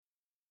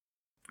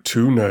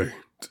Tonight,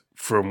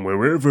 from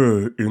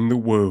wherever in the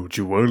world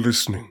you are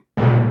listening,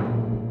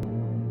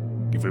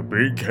 give a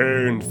big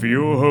hand for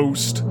your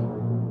host.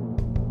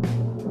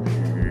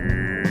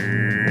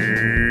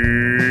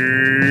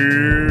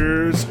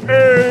 Here's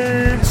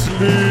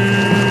Ainsley.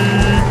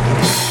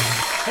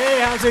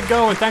 Hey, how's it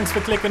going? Thanks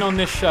for clicking on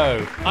this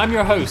show. I'm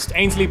your host,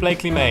 Ainsley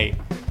Blakely May,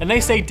 and they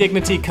say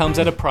dignity comes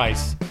at a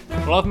price.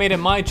 Well, I've made it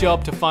my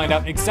job to find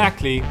out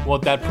exactly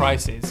what that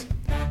price is.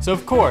 So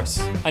of course,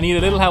 I need a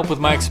little help with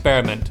my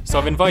experiment, so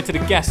I've invited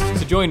a guest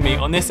to join me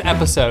on this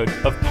episode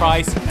of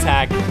Price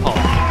Tag Pod.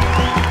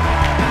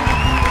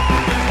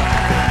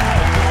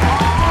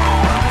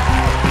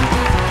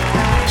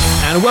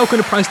 And welcome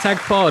to Price Tag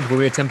Pod, where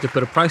we attempt to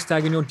put a price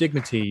tag on your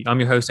dignity. I'm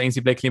your host,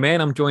 Ainsley Blakely May,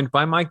 and I'm joined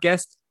by my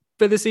guest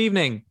for this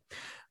evening.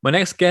 My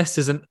next guest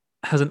has an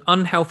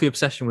unhealthy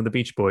obsession with the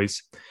Beach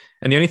Boys.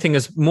 And the only thing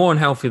that's more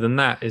unhealthy than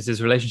that is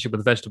his relationship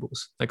with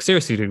vegetables. Like,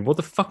 seriously, dude, what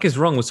the fuck is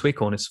wrong with sweet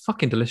corn? It's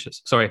fucking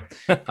delicious. Sorry,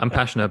 I'm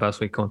passionate about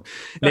sweet corn.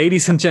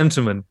 Ladies and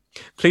gentlemen,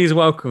 please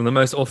welcome the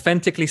most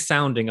authentically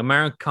sounding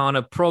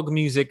Americana prog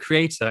music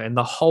creator in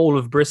the whole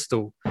of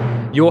Bristol.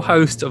 Your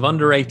host of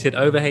Underrated,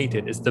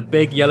 Overhated is the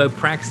Big Yellow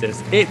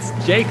Praxis. It's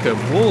Jacob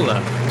Waller.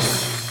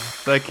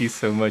 Thank you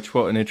so much.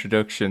 What an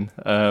introduction.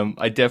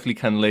 I definitely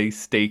can lay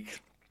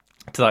stake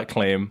to that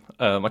claim.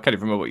 I can't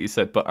even remember what you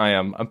said, but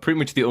I'm pretty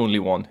much the only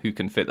one who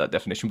can fit that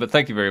definition. But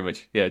thank you very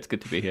much. Yeah, it's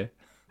good to be here.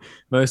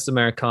 Most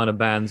Americana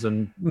bands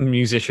and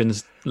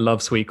musicians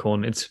love sweet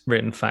corn. It's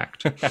written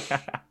fact.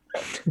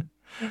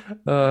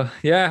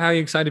 Yeah, how are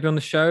you excited to be on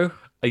the show?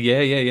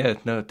 Yeah.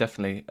 No,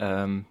 definitely.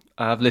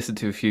 I've listened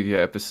to a few of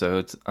your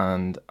episodes,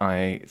 and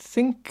I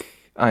think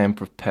I am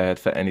prepared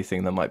for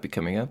anything that might be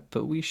coming up,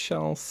 but we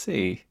shall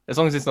see. As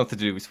long as it's not to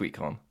do with sweet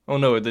corn. Oh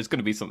no, there's going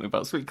to be something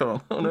about sweet corn.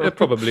 Oh no. It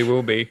probably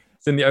will be.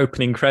 It's in the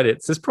opening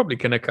credits. It's probably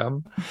going to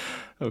come.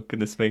 Oh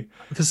goodness me.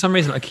 For some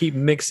reason, I keep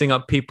mixing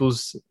up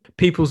people's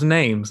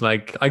names.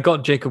 Like, I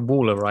got Jacob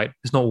Waller right.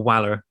 It's not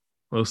Waller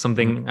or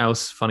something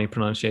else funny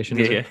pronunciation.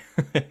 Yeah.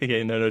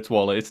 Yeah, no, it's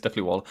Waller. It's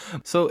definitely Waller.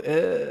 So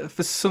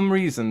for some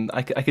reason,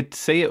 I could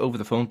say it over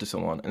the phone to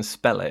someone and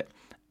spell it.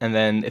 And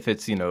then if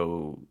it's,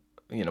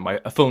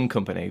 a phone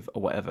company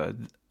or whatever,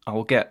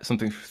 I'll get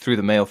something through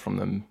the mail from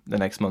them the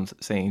next month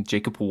saying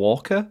Jacob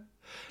Walker.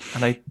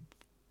 And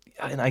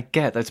I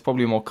get that's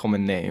probably a more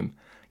common name.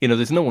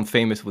 There's no one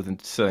famous with the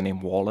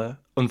surname Waller,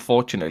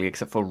 unfortunately,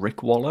 except for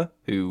Rick Waller,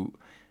 who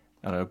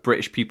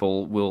British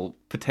people will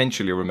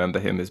potentially remember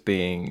him as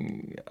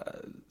being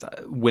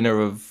winner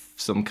of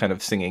some kind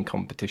of singing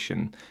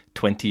competition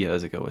 20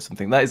 years ago or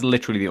something. That is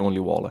literally the only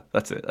Waller.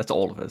 That's it. That's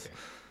all of us.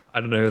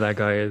 I don't know who that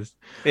guy is.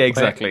 Yeah,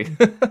 exactly.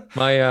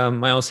 My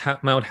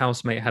old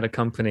housemate had a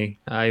company.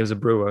 He was a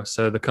brewer,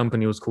 so the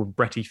company was called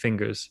Bretty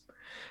Fingers,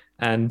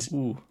 and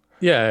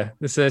yeah,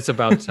 it's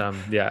about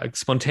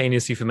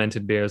spontaneously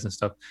fermented beers and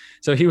stuff.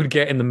 So he would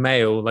get in the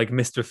mail like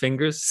Mr.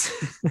 Fingers.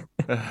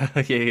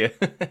 Yeah.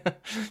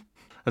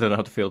 I don't know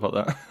how to feel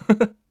about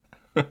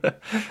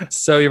that.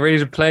 So you're ready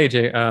to play,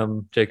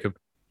 Jacob?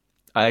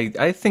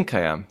 I think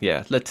I am.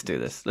 Yeah, let's do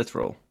this. Let's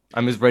roll.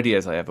 I'm as ready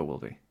as I ever will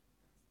be.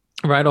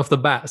 Right off the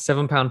bat,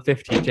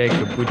 £7.50,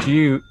 Jacob. Would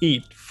you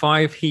eat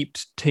 5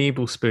 heaped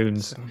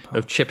tablespoons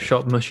of chip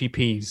shop mushy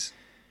peas?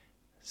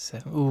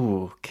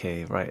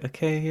 Okay, right.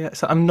 Okay, yeah.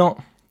 So I'm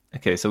not...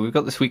 Okay, so we've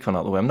got the sweet corn out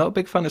of the way. I'm not a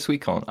big fan of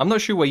sweet corn. I'm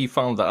not sure where you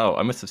found that out.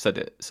 I must have said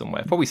it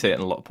somewhere. I probably say it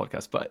in a lot of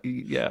podcasts, but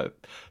yeah.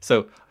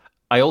 So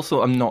I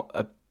also am not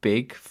a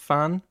big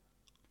fan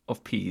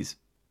of peas.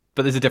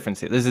 But there's a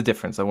difference here. There's a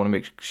difference. I want to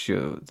make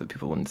sure that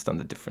people understand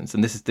the difference.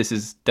 And this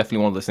is definitely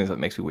one of those things that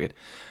makes me weird.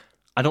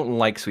 I don't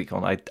like sweet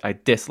corn. I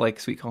dislike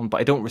sweet corn,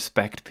 but I don't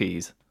respect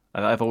peas.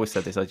 I've always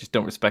said this. I just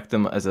don't respect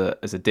them as a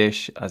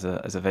dish, as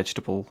a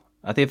vegetable.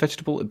 Are they a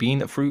vegetable, a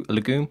bean, a fruit, a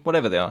legume,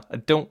 whatever they are? I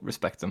don't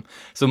respect them.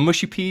 So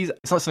mushy peas,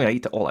 it's not something I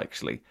eat at all,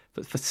 actually.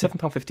 But for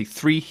 £7.50,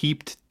 3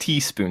 heaped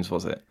teaspoons,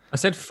 was it? I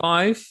said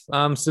 5.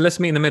 So let's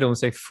meet in the middle and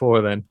say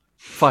 4 then.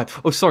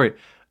 5. Oh, sorry.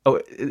 Oh,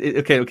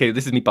 okay.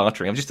 This is me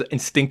bartering. I'm just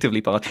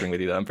instinctively bartering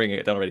with you. That I'm bringing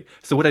it down already.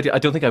 So what I do? I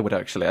don't think I would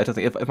actually. I don't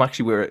think if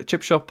actually we're at a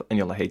chip shop and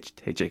you're like,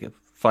 hey Jacob,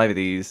 5 of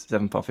these,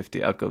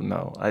 £7.50. I'd go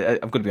no. I'm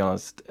going to be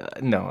honest.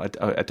 No, I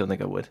don't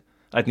think I would.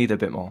 I'd need a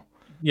bit more.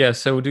 Yeah.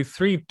 So we'll do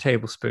 3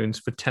 tablespoons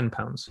for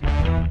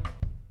 £10.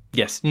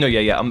 Yes. No.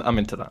 Yeah. I'm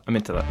into that.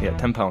 Yeah.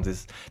 £10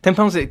 is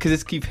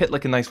because you've hit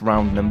like a nice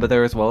round number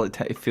there as well.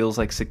 It feels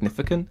like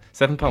significant.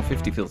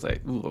 £7.50 feels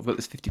like, ooh, I've got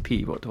this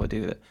 50p. What do I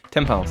do with it?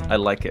 £10. I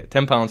like it.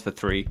 £10 for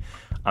 3.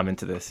 I'm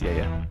into this.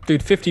 Yeah.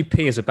 Dude,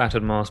 50p is a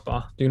battered Mars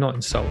bar. Do not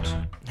insult.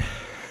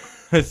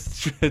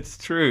 It's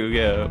true.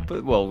 Yeah.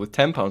 But well, with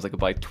 £10 I could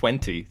buy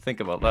 20.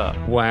 Think about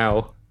that.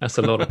 Wow, that's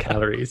a lot of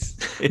calories.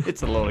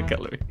 It's a lot of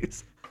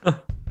calories.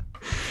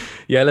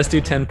 Yeah, let's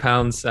do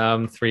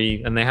 £10,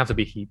 3, and they have to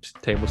be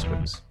heaped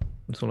tablespoons.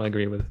 That's what I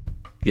agree with.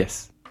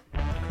 Yes.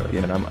 Perfect.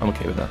 Yeah, and I'm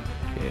okay with that.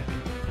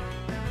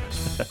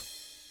 Yeah.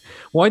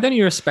 Why don't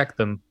you respect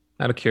them,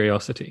 out of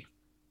curiosity?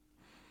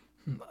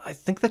 I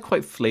think they're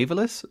quite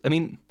flavorless. I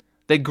mean,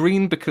 they're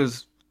green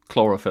because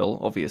chlorophyll,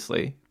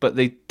 obviously, but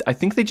they I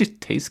think they just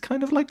taste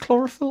kind of like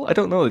chlorophyll. I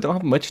don't know. They don't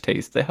have much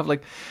taste. They have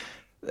like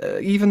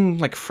even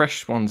like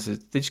fresh ones.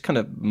 They just kind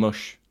of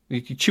mush.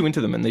 You chew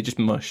into them and they just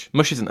mush.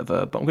 Mush isn't a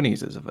verb, but I'm going to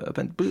use it as a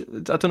verb.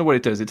 But I don't know what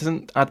it does. It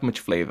doesn't add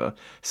much flavor.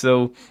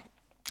 So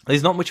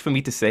there's not much for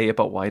me to say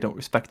about why I don't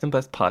respect them. But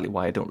that's partly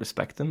why I don't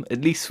respect them.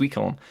 At least sweet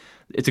corn,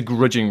 it's a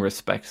grudging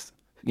respect.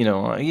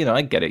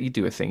 I get it. You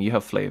do a thing. You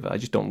have flavor. I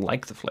just don't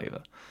like the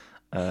flavor.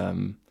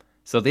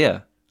 So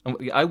yeah,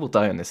 I will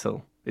die on this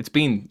hill. It's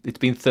been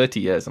 30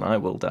 years, and I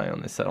will die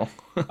on this hill.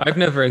 I've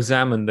never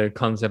examined the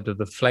concept of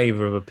the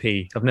flavor of a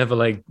pea. I've never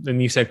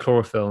and you said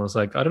chlorophyll, and I was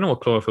like, I don't know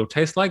what chlorophyll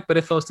tastes like, but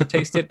if I was to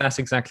taste it, that's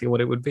exactly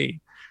what it would be.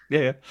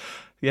 Yeah.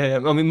 I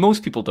mean,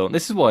 most people don't.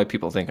 This is why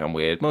people think I'm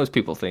weird. Most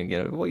people think,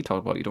 what you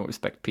talk about, you don't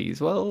respect peas.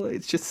 Well,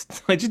 it's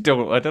just, I just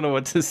don't. I don't know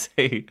what to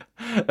say.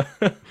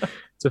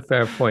 It's a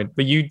fair point.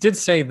 But you did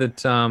say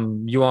that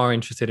you are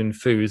interested in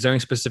food. Is there any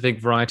specific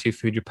variety of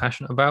food you're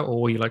passionate about,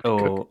 or you like to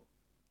cook?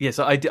 Yeah,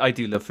 so I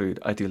do love food.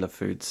 I do love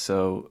food.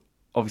 So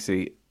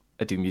obviously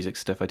I do music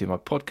stuff. I do my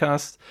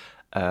podcast.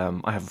 I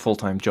have a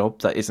full-time job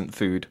that isn't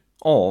food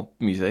or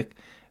music.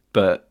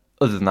 But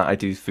other than that, I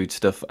do food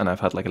stuff. And I've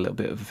had like a little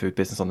bit of a food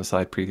business on the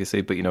side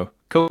previously. But,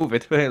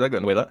 COVID, that got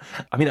in the way of that.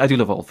 I mean, I do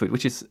love all food,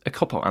 which is a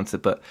cop-out answer.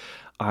 But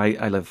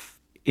I love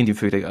Indian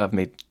food. I've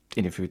made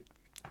Indian food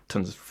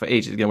tons for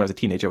ages. When I was a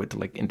teenager, I went to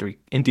like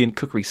Indian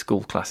cookery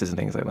school classes and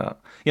things like that.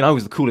 I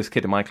was the coolest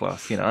kid in my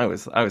class. I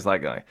was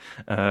that guy.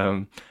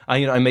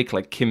 I make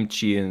like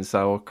kimchi and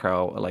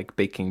sauerkraut, like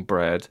baking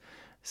bread.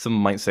 Some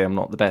might say I'm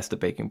not the best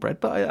at baking bread,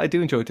 but I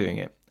do enjoy doing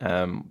it.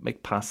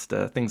 Make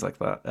pasta, things like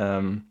that.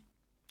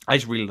 I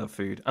just really love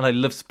food, and I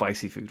love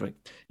spicy food, right?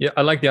 Yeah,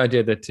 I like the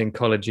idea that in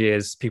college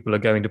years, people are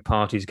going to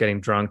parties, getting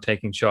drunk,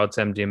 taking shots,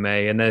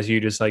 MDMA, and there's you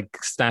just like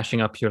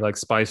stashing up your like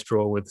spice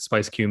drawer with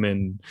spice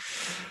cumin,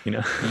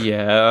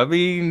 Yeah, I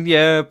mean,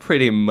 yeah,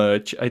 pretty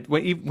much.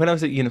 When I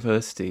was at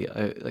university,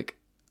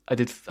 I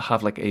did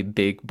have like a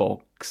big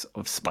box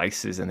of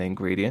spices and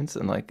ingredients,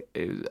 and I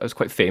was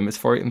quite famous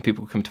for it. And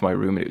people would come to my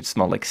room, and it would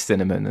smell like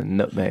cinnamon and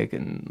nutmeg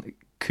and like,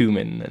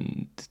 cumin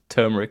and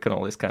turmeric and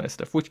all this kind of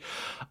stuff, which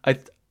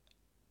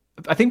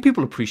I think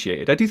people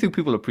appreciate it. I do think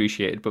people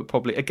appreciate it, but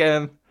probably,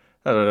 again,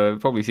 I don't know,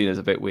 probably seen as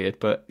a bit weird,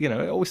 but,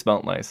 it always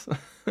smelled nice.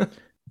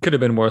 Could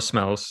have been worse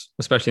smells,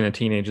 especially in a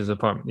teenager's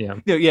apartment. Yeah.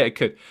 Yeah, it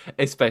could.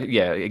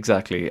 Yeah,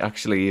 exactly.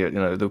 Actually,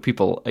 the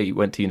people I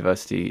went to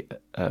university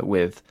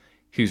with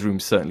whose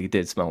rooms certainly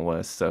did smell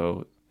worse.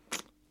 So,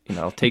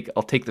 I'll take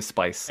the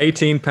spice.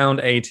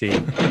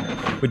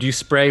 £18.80. Would you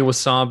spray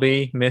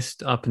wasabi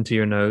mist up into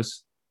your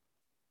nose?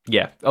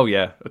 Yeah. Oh,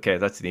 yeah. Okay,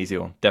 that's an easy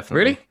one. Definitely.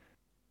 Really?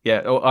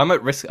 Yeah. Oh, I'm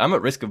at risk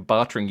of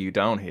bartering you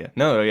down here.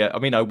 No, yeah. I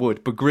mean, I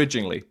would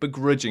begrudgingly,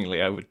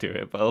 I would do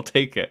it, but I'll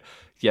take it.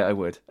 Yeah, I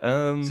would.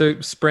 So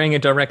spraying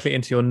it directly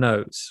into your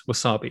nose,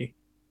 wasabi.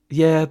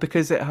 Yeah,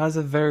 because it has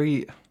a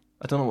very,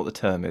 I don't know what the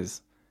term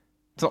is.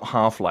 It's not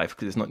half-life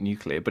because it's not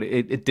nuclear, but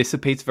it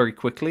dissipates very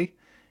quickly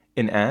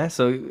in air.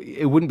 So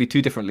it wouldn't be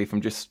too differently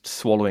from just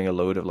swallowing a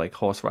load of like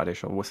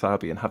horseradish or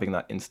wasabi and having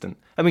that instant.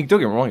 I mean,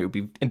 don't get me wrong, it would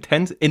be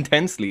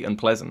intensely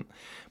unpleasant,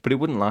 but it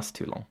wouldn't last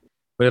too long.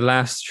 But it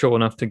lasts short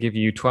enough to give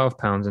you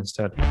 £12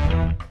 instead.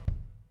 Can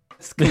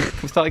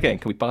we start again?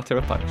 Can we barter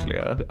up, actually?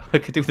 I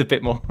could do with a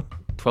bit more.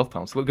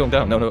 £12. We're going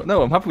down.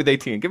 No, I'm happy with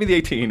 18. Give me the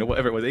 18 or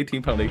whatever it was,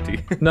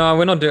 £18.80. No,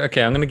 we're not doing...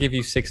 Okay, I'm going to give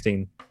you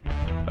 16.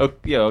 Oh,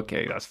 yeah,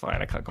 okay, that's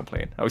fine. I can't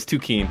complain. I was too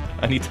keen.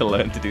 I need to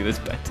learn to do this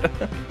better.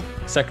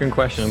 Second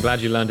question. I'm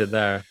glad you learned it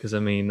there, because I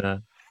mean...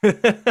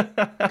 like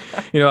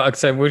I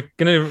said,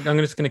 I'm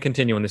just going to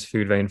continue on this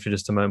food vein for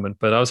just a moment.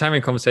 But I was having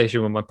a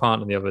conversation with my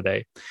partner the other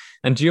day,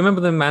 and do you remember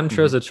the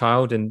mantra as a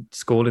child in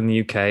school in the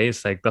UK?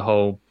 It's like the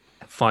whole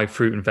 5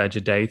 fruit and veg a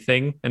day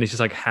thing, and it's just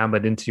like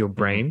hammered into your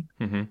brain.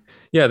 Mm-hmm.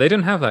 Yeah, they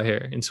don't have that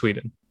here in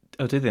Sweden.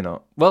 Oh, do they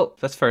not? Well,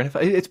 that's fair enough.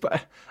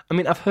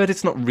 I've heard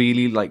it's not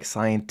really like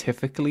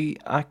scientifically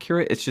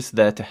accurate. It's just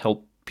there to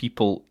help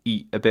people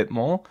eat a bit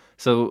more.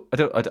 So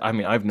I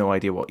have no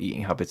idea what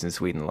eating habits in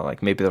Sweden are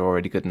like. Maybe they're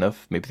already good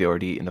enough. Maybe they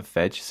already eat enough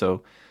veg.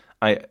 So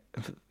it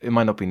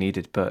might not be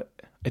needed, but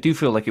I do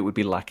feel like it would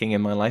be lacking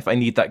in my life. I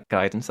need that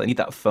guidance. I need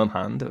that firm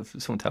hand of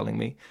someone telling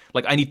me.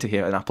 Like, I need to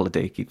hear an apple a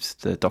day keeps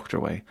the doctor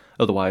away.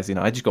 Otherwise,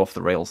 I just go off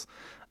the rails.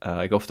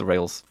 I go off the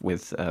rails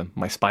with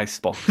my spice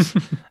box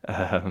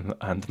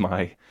and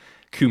my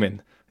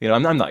cumin.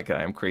 I'm that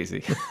guy. I'm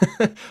crazy.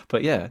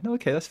 But yeah, no,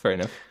 okay, that's fair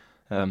enough.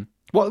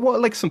 What are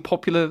like some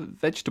popular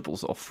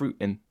vegetables or fruit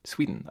in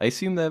Sweden? I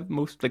assume they're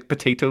most like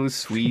potatoes,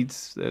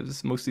 Swedes.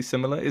 It's mostly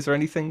similar. Is there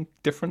anything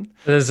different?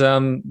 There's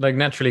like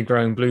naturally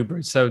growing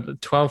blueberries. So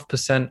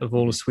 12% of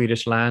all the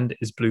Swedish land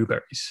is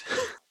blueberries.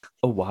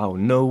 Oh wow,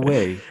 no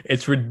way.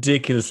 It's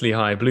ridiculously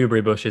high.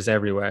 Blueberry bushes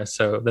everywhere.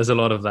 So there's a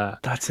lot of that.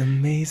 That's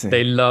amazing.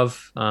 They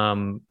love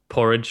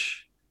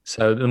porridge.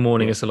 So in the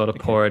morning it's a lot of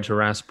porridge,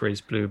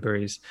 raspberries,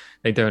 blueberries.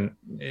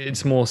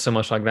 It's more so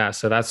much like that.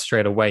 So that's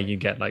straight away you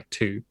get like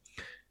 2.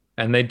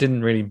 And they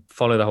didn't really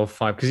follow the whole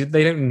five because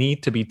they don't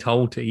need to be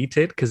told to eat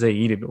it because they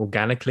eat it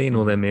organically in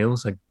all their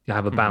meals. Like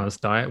have a balanced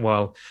diet.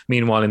 While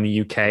meanwhile in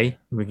the UK,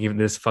 we give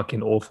this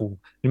fucking awful.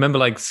 Remember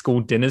like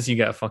school dinners, you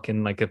get a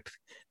fucking like a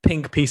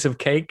pink piece of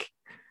cake,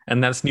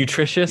 and that's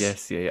nutritious.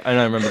 Yes, yeah. And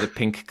I remember the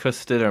pink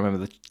custard. I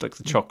remember the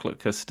chocolate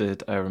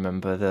custard. I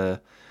remember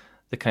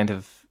the kind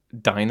of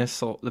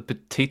the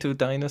potato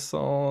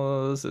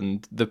dinosaurs,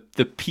 and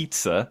the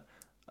pizza.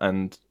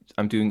 And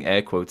I'm doing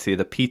air quotes here.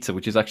 The pizza,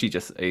 which is actually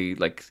just a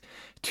like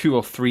 2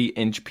 or 3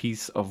 inch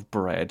piece of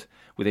bread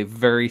with a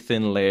very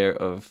thin layer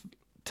of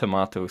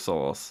tomato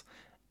sauce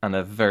and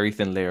a very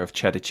thin layer of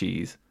cheddar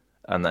cheese,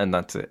 and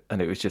that's it.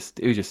 And it was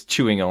just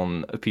chewing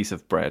on a piece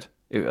of bread.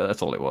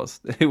 That's all it was.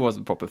 It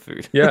wasn't proper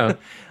food. Yeah.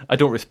 I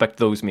don't respect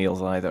those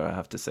meals either, I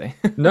have to say.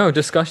 No,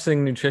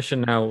 discussing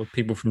nutrition now with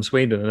people from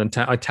Sweden, and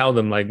I tell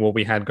them like what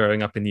we had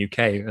growing up in the UK,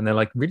 and they're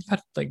like, "Really had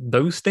like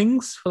those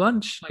things for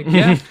lunch?" Like,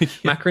 yeah,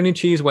 macaroni and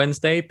cheese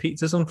Wednesday,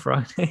 pizzas on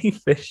Friday,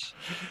 fish.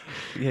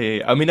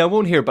 Yeah. I mean, I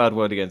won't hear a bad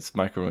word against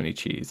macaroni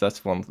cheese.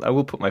 That's one. I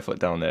will put my foot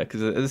down there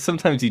because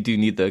sometimes you do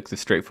need the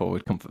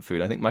straightforward comfort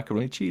food. I think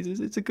macaroni cheese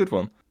it's a good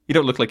one. You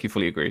don't look like you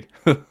fully agree.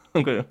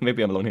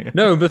 Maybe I'm alone here.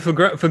 No, but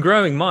for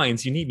growing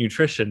minds, you need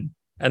nutrition,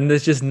 and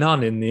there's just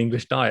none in the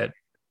English diet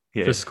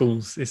for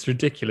schools. It's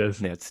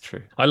ridiculous. Yeah, it's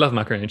true. I love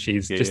macaroni and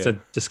cheese. A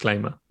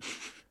disclaimer.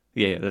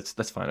 Yeah, that's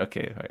fine.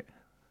 Okay, all right.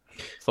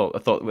 I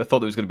thought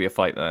there was going to be a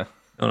fight there.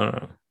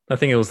 No. I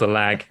think it was the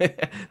lag.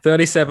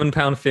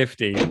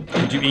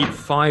 £37.50. Would you eat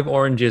 5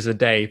 oranges a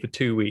day for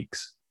 2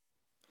 weeks?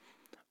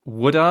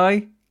 Would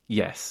I?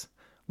 Yes.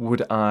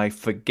 Would I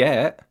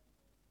forget?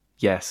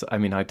 Yes, I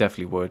mean I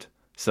definitely would.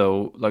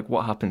 So, like,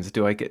 what happens?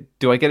 Do I get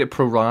it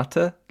pro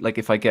rata? Like,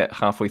 if I get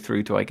halfway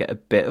through, do I get a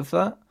bit of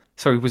that?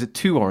 Sorry, was it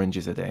 2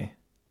 oranges a day?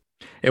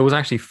 It was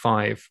actually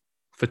 5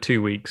 for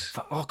 2 weeks.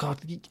 Oh God!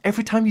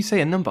 Every time you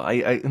say a number,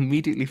 I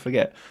immediately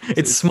forget. So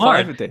it's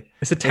smart. 5 a day.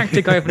 It's a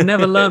tactic I've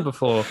never learned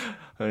before.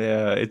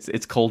 Yeah,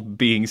 it's called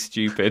being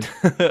stupid.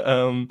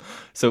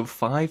 So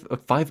 5.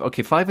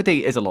 Okay, 5 a day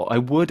is a lot. I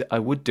would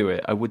do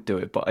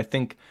it. But I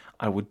think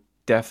I would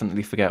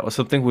definitely forget, or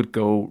something would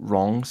go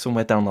wrong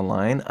somewhere down the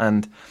line.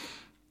 And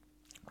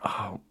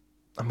I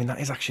mean, that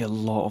is actually a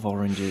lot of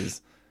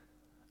oranges.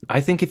 I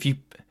think the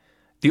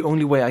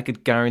only way I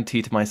could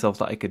guarantee to myself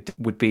that I could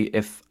would be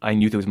if I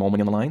knew there was more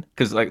money on the line.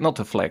 Because, like, not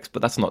to flex,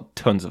 but that's not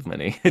tons of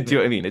money. Do you know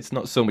what I mean? It's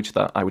not so much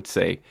that I would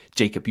say,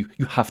 Jacob, you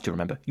have to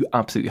remember. You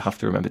absolutely have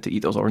to remember to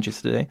eat those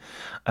oranges today.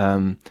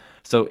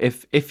 So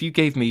if you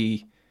gave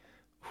me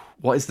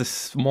what is the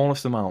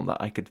smallest amount that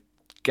I could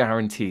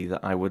guarantee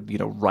that I would,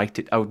 write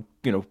it, I would,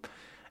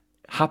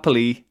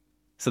 happily.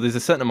 So there's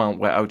a certain amount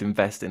where I would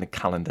invest in a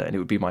calendar, and it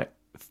would be my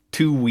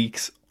 2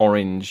 weeks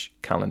orange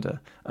calendar,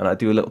 and I'd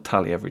do a little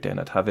tally every day, and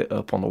I'd have it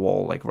up on the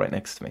wall, like right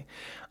next to me.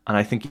 And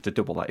I think you have to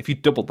double that. If you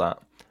doubled that,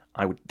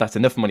 that's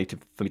enough money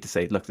for me to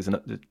say, look,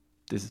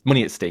 there's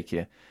money at stake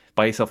here.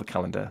 Buy yourself a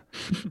calendar,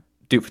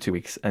 do it for 2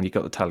 weeks, and you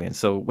got the tally in.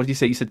 So what did you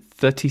say? You said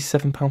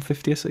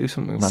 £37.50 or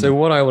something. So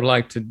what I would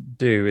like to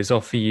do is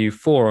offer you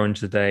 4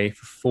 oranges a day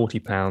for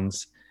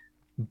 £40,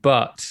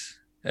 but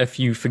if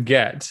you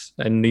forget,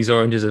 and these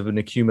oranges have been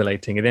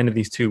accumulating, at the end of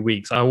these 2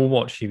 weeks, I will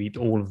watch you eat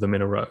all of them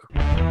in a row.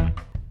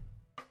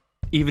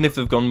 Even if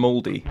they've gone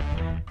mouldy?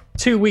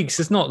 2 weeks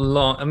is not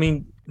long. I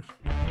mean,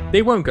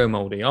 they won't go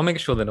mouldy. I'll make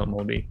sure they're not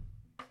mouldy.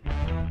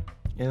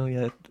 Oh,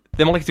 yeah.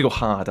 They're more likely to go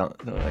hard,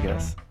 I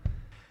guess.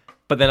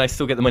 But then I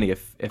still get the money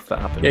if that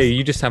happens. Yeah,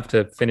 you just have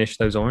to finish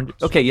those oranges.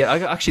 Okay, yeah,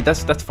 actually,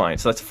 that's fine.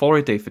 So that's 4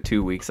 a day for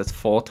 2 weeks. That's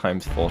 4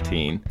 times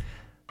 14.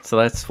 So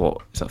that's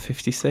what? Is that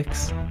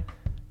 56?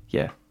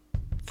 Yeah.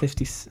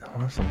 50. Oh,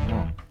 that's a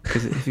lot.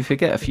 Because if you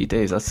forget a few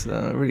days, that's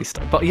really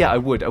stuck. But yeah, I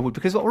would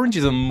because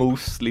oranges are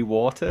mostly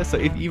water. So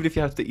even if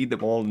you have to eat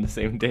them all in the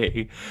same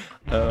day,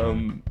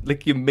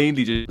 like you're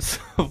mainly just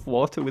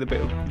water with a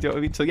bit of. Do you know what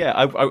I mean? So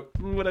yeah,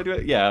 would I do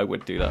it? Yeah, I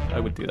would do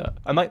that.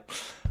 I might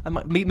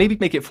maybe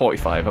make it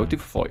 45. I would do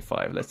for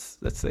 45. Let's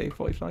say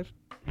 45.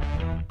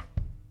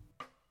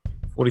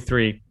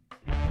 43.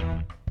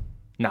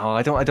 No,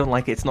 I don't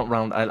like it. It's not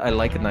round. I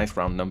like a nice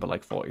round number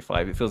like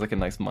 45. It feels like a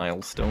nice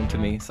milestone to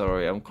me.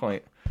 Sorry, I'm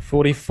quite...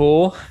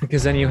 44,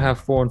 because then you have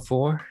 4 and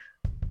 4.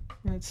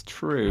 It's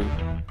true.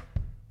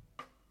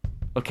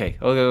 Okay,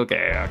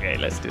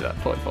 let's do that.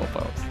 44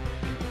 pounds.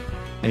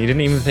 And you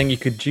didn't even think you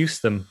could juice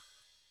them.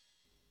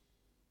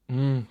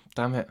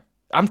 Damn it.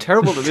 I'm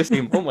terrible at this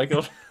game. Oh my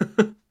god.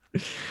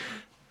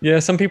 Yeah,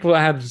 some people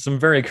had some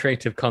very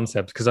creative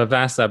concepts, because I've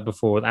asked that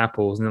before with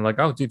apples, and they're like,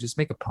 "Oh, dude, just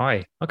make a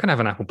pie. I can have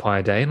an apple pie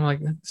a day." And I'm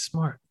like, "That's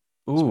smart.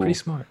 It's pretty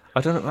smart."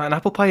 I don't know. An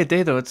apple pie a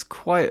day, though, it's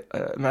quite.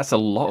 That's a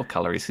lot of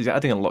calories because you're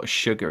adding a lot of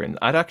sugar in.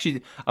 I'm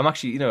actually,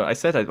 I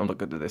said I'm not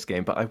good at this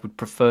game, but I would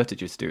prefer to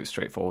just do it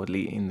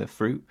straightforwardly, eating the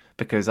fruit,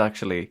 because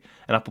actually,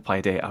 an apple pie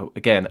a day,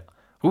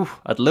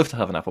 I'd love to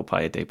have an apple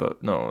pie a day,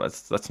 but no,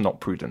 that's not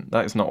prudent.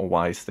 That is not a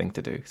wise thing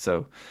to do.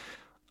 So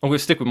I'm going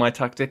to stick with my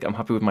tactic. I'm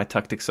happy with my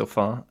tactic so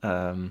far.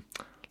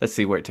 Let's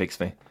see where it takes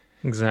me.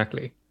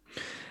 Exactly.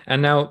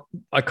 And now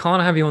I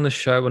can't have you on the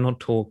show and not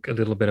talk a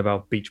little bit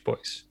about Beach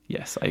Boys.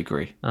 Yes, I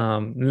agree.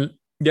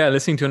 Yeah,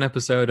 listening to an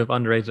episode of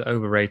Underrated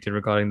Overrated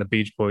regarding the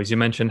Beach Boys, you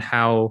mentioned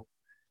how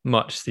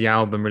much the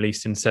album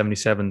released in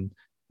 77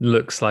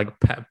 looks like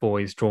Pet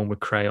Boys drawn with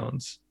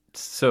crayons.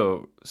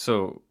 So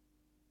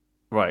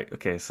right,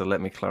 okay, so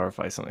let me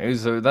clarify something.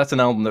 So that's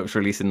an album that was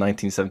released in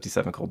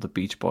 1977 called The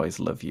Beach Boys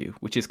Love You,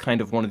 which is kind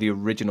of one of the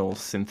original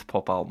synth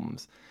pop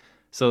albums.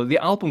 So the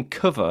album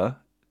cover,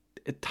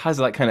 it has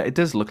that kind of, it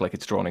does look like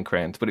it's drawn in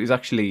crayons, but it was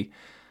actually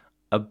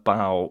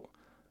about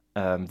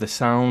the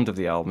sound of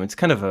the album. It's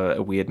kind of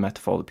a weird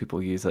metaphor that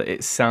people use. That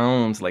it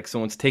sounds like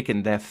someone's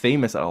taken their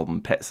famous album,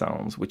 Pet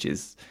Sounds, which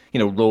is,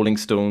 Rolling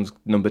Stones'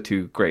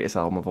 #2 greatest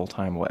album of all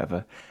time, or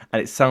whatever.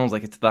 And it sounds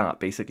like it's that,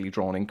 basically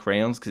drawn in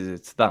crayons, because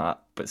it's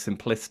that, but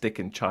simplistic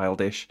and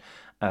childish.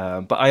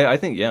 But I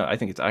think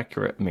it's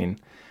accurate. I mean,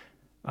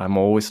 I'm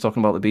always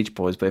talking about the Beach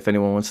Boys, but if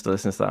anyone wants to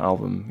listen to that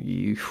album,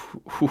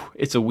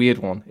 it's a weird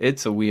one.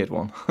 It's a weird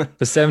one.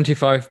 For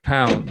 £75,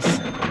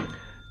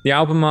 the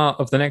album art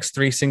of the next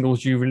 3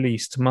 singles you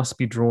released must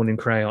be drawn in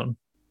crayon.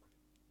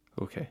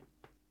 Okay.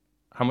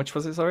 How much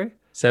was it, sorry?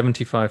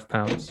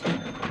 £75.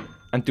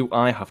 And do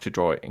I have to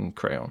draw it in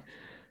crayon?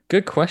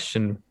 Good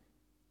question.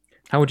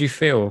 How would you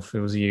feel if it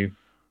was you?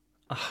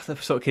 So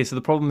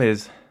the problem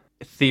is,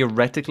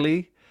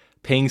 theoretically,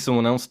 paying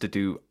someone else to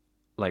do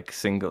like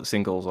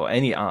singles or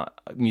any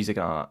music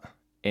art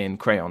in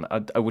crayon,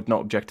 I would not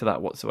object to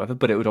that whatsoever,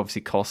 but it would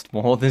obviously cost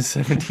more than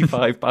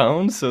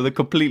 £75, so they're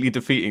completely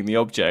defeating the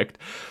object.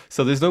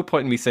 So there's no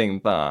point in me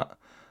saying that.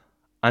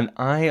 And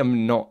I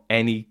am not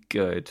any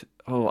good.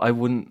 Oh, I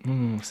wouldn't.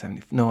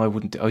 No, I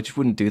wouldn't. I just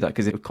wouldn't do that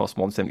because it would cost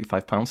more than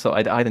 £75. So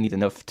I'd either need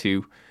enough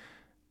to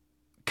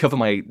cover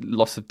my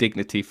loss of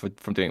dignity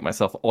from doing it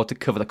myself, or to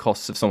cover the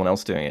costs of someone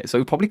else doing it. So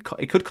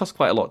it could cost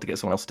quite a lot to get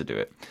someone else to do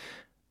it.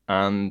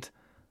 And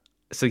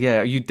so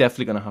yeah, you're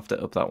definitely going to have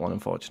to up that one,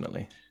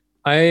 unfortunately.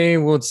 I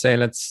would say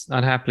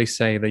I'd happily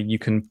say that you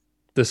can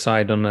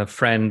decide on a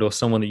friend or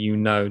someone that you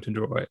know to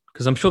draw it,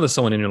 because I'm sure there's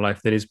someone in your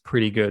life that is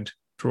pretty good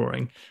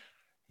drawing.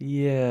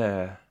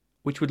 Yeah,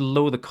 which would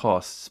lower the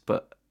costs,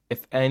 but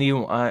if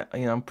anyone,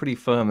 I'm pretty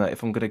firm that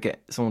if I'm gonna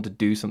get someone to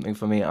do something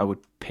for me, I would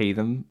pay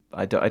them.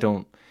 I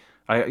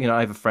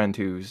have a friend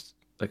who's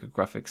like a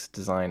graphics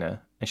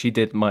designer, and she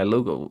did my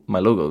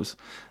logos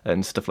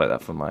and stuff like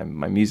that for my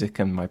music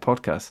and my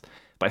podcast.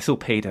 But I still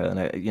paid her,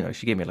 and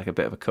she gave me like a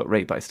bit of a cut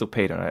rate, but I still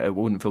paid her, and I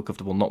wouldn't feel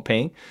comfortable not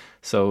paying.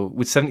 So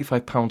would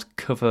 £75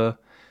 cover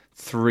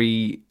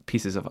 3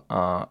 pieces of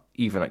art,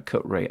 even at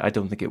cut rate? I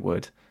don't think it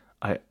would.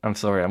 I'm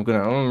sorry, I'm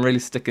really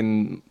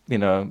sticking,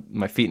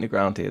 my feet in the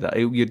ground here. That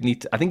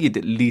I think you'd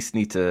at least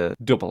need to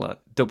double it.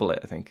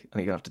 I think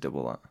you'd have to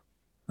double that.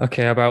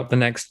 Okay, about the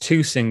next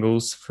 2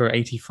 singles for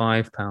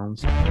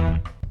 £85.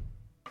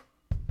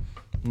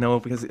 No,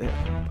 because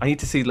I need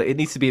to see. Like, it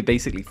needs to be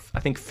basically,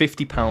 I think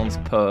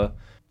 £50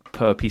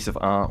 per piece of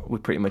art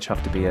would pretty much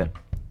have to be it.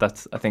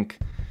 That's, I think,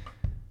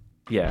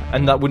 yeah,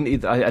 and that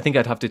wouldn't. I think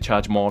I'd have to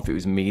charge more if it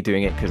was me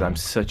doing it, because I'm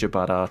such a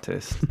bad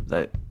artist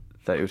that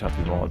it would have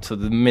to be more. So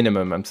the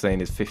minimum I'm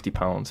saying is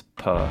 £50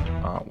 per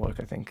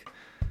artwork, I think.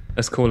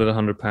 Let's call it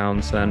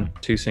 £100 then.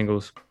 2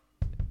 singles.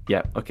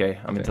 Yeah, okay,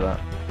 I'm into that.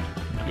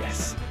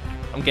 Yes,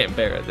 I'm getting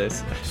better at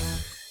this.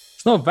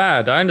 It's not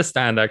bad. I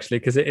understand, actually,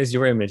 because it is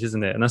your image,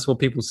 isn't it? And that's what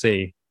people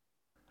see.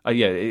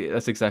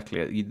 That's exactly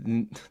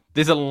it.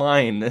 There's a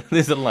line. Do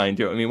you know what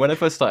I mean? When I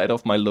first started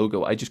off my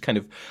logo, I just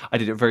I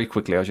did it very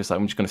quickly. I was just like,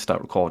 I'm just going to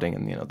start recording,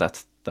 and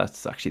that's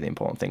actually the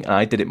important thing. And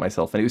I did it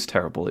myself, and it was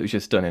terrible. It was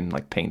just done in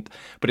like Paint,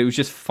 but it was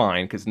just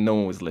fine because no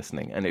one was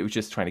listening, and it was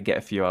just trying to get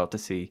a few out to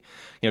see,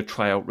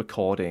 try out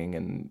recording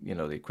and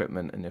the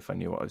equipment, and if I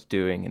knew what I was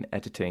doing and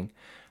editing.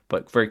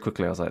 But very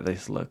quickly, I was like,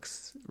 this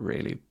looks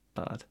really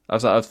bad. I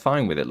was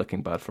fine with it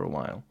looking bad for a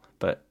while,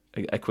 but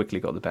I quickly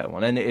got the better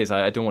one. And it is,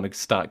 I don't want to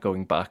start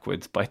going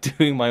backwards by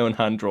doing my own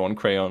hand-drawn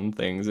crayon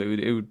things. It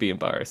would be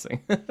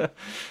embarrassing.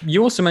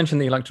 You also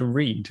mentioned that you like to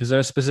read. Is there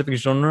a specific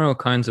genre or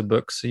kinds of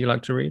books that you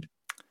like to read?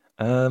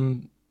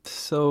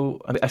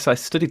 So I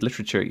studied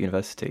literature at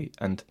university,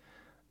 and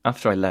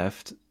after I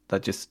left,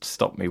 that just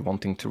stopped me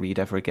wanting to read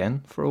ever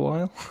again for a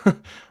while.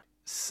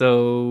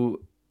 So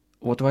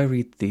what do I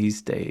read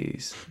these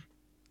days?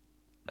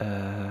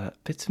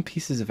 Bits and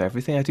pieces of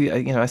everything.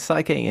 I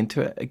started getting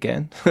into it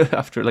again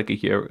after like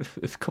a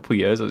couple of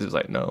years. I was just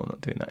like, no, I'm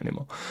not doing that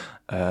anymore.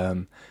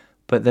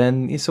 But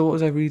then, so what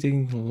was I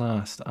reading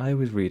last? I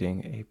was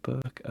reading a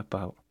book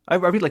about, I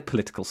read like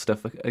political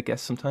stuff, I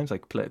guess, sometimes,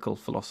 like political,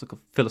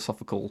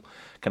 philosophical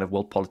kind of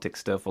world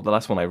politics stuff. Or the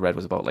last one I read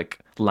was about like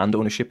land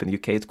ownership in the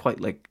UK. It's quite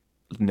like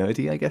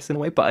nerdy, I guess, in a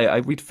way. But I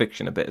read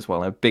fiction a bit as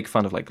well. I'm a big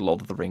fan of like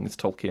Lord of the Rings,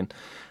 Tolkien.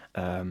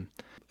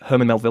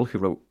 Herman Melville, who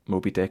wrote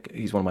Moby Dick,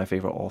 he's one of my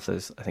favorite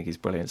authors. I think he's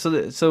brilliant.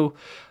 So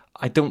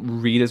I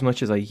don't read as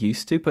much as I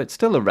used to, but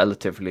still a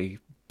relatively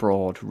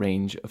broad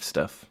range of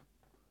stuff.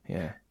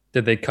 Yeah.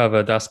 Did they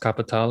cover Das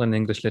Kapital in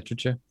English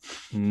literature?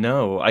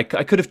 No, I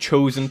could have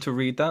chosen to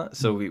read that.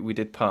 So we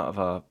did part of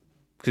our,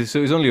 because it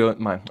was only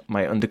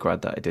my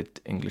undergrad that I did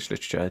English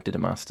literature. I did a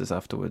master's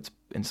afterwards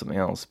in something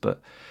else,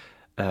 but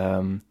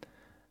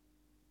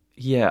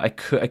yeah, I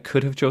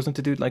could have chosen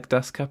to do like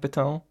Das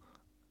Kapital.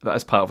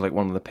 as part of like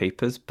one of the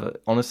papers.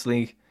 But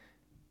honestly,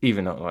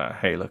 even though, like,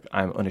 hey, look,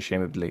 I'm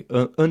unashamedly,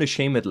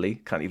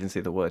 can't even say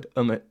the word,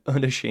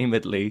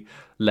 unashamedly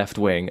left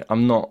wing.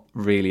 I'm not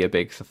really a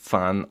big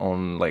fan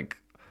on like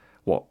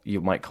what you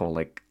might call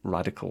like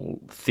radical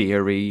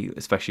theory,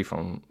 especially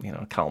from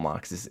Karl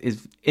Marx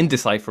is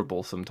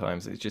indecipherable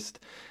sometimes. It's just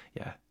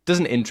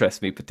doesn't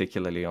interest me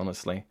particularly,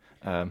 honestly.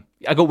 I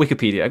got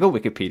Wikipedia.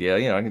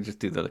 I can just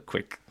do the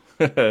quick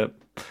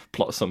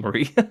plot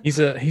summary. He's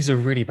a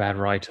really bad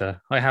writer.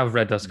 I have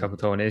read Das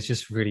Kapital, and it's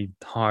just really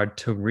hard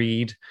to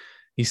read.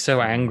 He's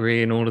so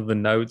angry in all of the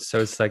notes, so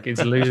it's like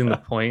it's losing the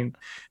point.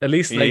 At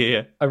least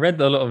like I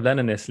read a lot of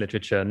Leninist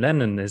literature, and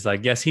Lenin is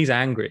like, yes, he's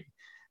angry,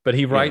 but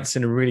he writes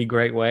in a really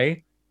great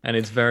way, and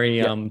it's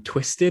very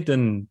twisted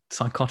and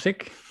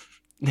psychotic.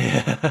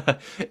 Yeah,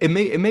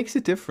 it makes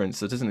a difference,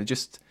 so doesn't it?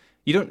 Just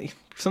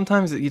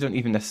sometimes you don't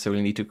even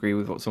necessarily need to agree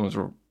with what someone's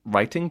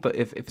writing, but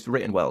if it's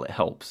written well, it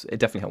helps. It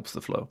definitely helps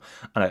the flow.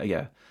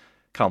 And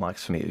Karl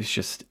Marx for me it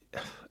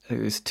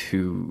was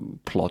too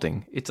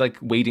plodding. It's like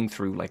wading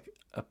through like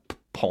a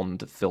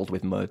pond filled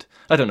with mud.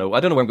 I don't know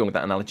where I'm going with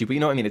that analogy, but you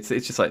know what I mean. It's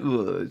just like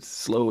it's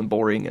slow and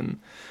boring, and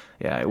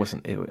I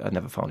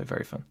never found it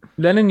very fun.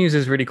 Lenin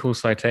uses really cool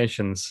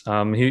citations.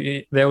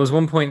 There was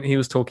one point he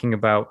was talking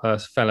about a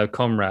fellow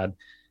comrade,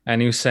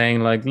 and he was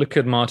saying like, look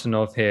at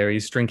Martinov here.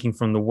 He's drinking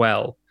from the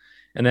well.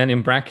 And then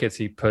in brackets,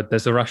 he put,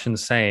 there's a Russian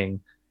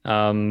saying,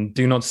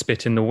 do not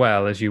spit in the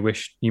well as you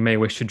may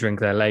wish to drink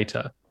there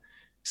later.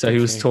 So he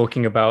was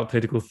talking about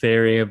political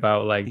theory,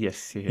 about like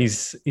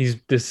he's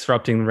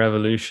disrupting the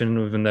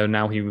revolution, even though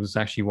now he was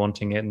actually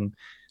wanting it. And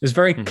it was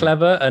very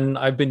clever. And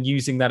I've been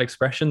using that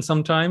expression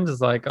sometimes.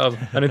 It's like, oh,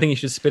 I don't think you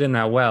should spit in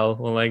that well.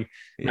 Or like,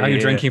 now you're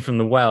drinking from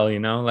the well,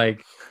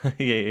 like.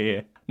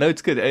 Yeah. No,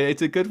 it's good.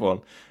 It's a good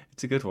one.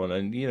 It's a good one.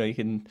 And, you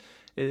can,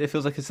 it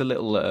feels like it's a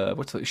little,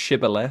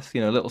 shibboleth,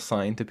 a little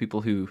sign to people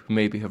who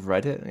maybe have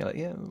read it. And you're like,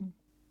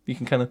 you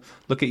can kind of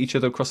look at each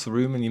other across the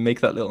room and you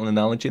make that little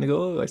analogy and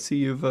go, oh, I see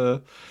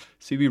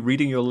you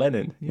reading your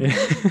Lenin.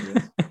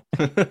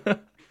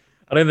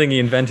 I don't think he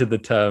invented the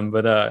term,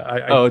 but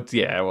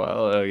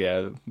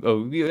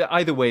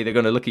either way, they're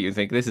going to look at you and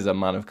think this is a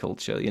man of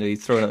culture.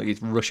 He's throwing out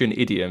these Russian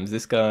idioms.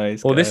 This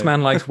guy's this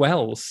man likes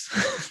wells.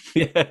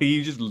 Yeah,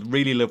 he just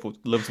really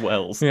loves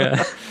wells.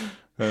 Yeah.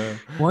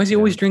 Why is he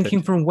always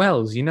drinking from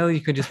wells?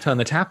 You could just turn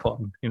the tap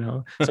on.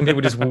 Some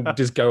people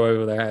just go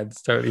over their heads.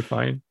 Totally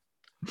fine.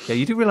 Yeah,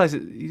 you do realize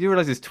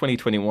it's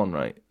 2021,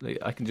 right? Like,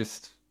 I can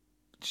just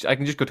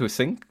go to a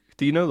sink.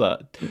 Do you know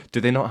that?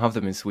 Do they not have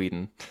them in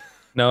Sweden?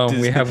 No,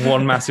 we have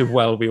one massive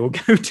well we all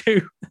go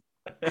to.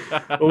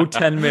 All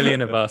 10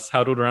 million of us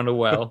huddled around a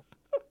well.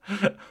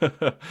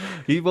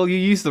 You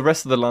use the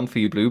rest of the land for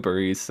your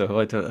blueberries, so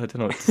I don't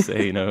know what to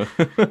say.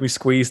 We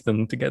squeeze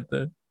them to get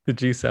the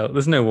juice out.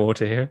 There's no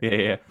water here.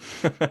 Yeah.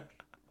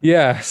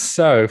 Yeah.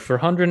 So for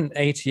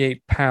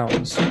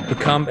 £188,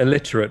 become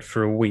illiterate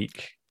for a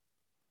week.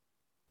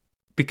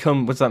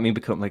 What does that mean?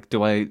 Become like?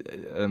 Do I?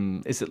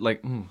 Is it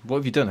like? What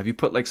have you done? Have you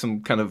put like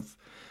some kind of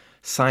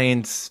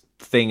science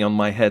thing on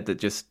my head that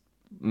just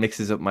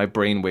mixes up my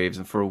brain waves,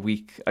 and for a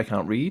week I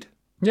can't read?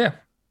 Yeah.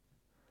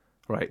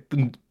 Right.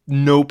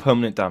 No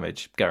permanent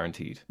damage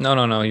guaranteed.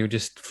 No. You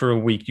just for a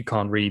week you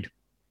can't read.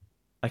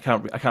 I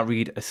can't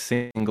read a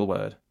single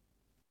word.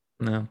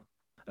 No.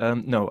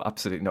 No,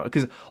 absolutely not.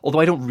 Because although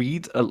I don't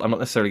read, I'm not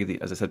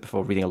necessarily, as I said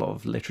before, reading a lot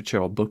of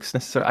literature or books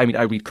necessarily. I mean,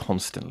 I read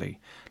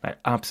constantly, like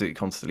absolutely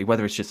constantly,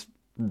 whether it's just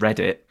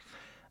Reddit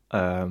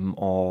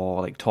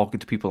or like talking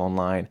to people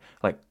online,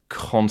 like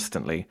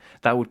constantly.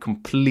 That would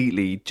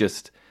completely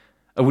just,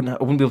 I wouldn't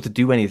be able to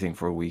do anything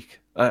for a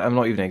week. I'm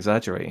not even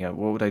exaggerating.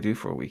 What would I do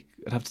for a week?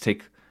 I'd have to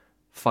take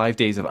 5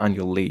 days of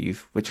annual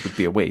leave, which would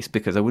be a waste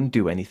because I wouldn't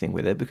do anything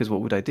with it. Because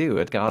what would I do?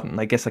 I'd garden.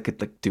 I guess I could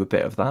like do a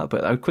bit of that,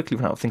 but I would quickly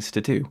run out of things to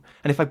do.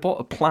 And if I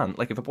bought a plant,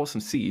 like if I bought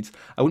some seeds,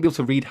 I wouldn't be able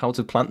to read how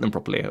to plant them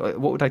properly.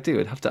 What would I do?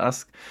 I'd have to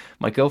ask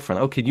my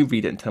girlfriend, "Oh, can you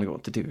read it and tell me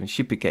what to do?" And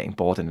she'd be getting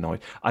bored and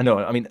annoyed. I know.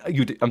 I mean,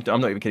 I'm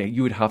not even kidding.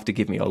 You would have to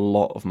give me a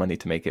lot of money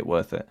to make it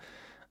worth it.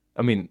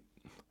 I mean,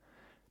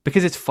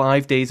 because it's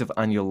 5 days of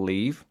annual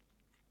leave,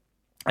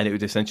 and it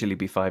would essentially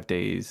be 5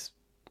 days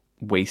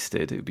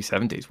wasted. It would be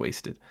 7 days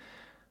wasted.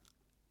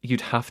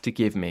 You'd have to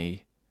give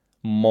me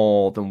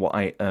more than what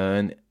I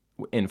earn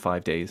in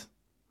 5 days.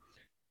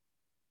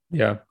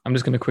 Yeah, I'm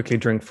just going to quickly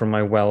drink from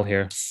my well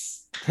here.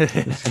 Just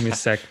give me a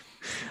sec.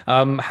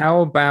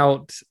 How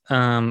about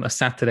a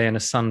Saturday and a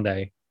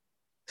Sunday?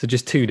 So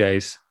just 2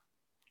 days.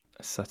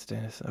 A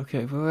Saturday.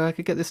 Okay, well, I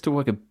could get this to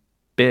work a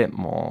bit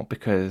more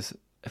because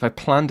if I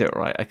planned it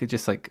right, I could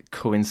just like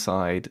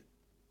coincide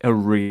a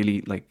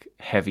really like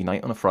heavy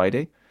night on a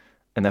Friday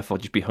and therefore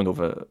just be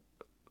hungover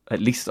at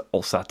least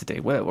all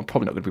Saturday. Well, I'm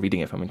probably not going to be reading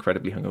it if I'm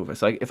incredibly hungover.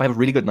 So if I have a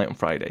really good night on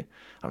Friday,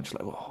 I'm just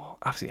like, oh,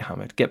 absolutely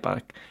hammered. Get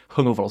back,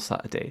 hungover all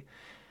Saturday.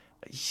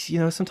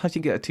 Sometimes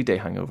you can get a 2-day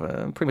hangover.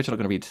 I'm pretty much not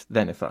going to read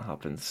then if that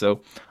happens.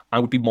 So I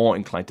would be more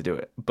inclined to do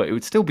it. But it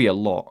would still be a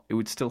lot. It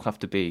would still have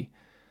to be,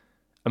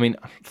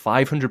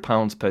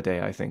 £500 per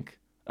day, I think.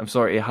 I'm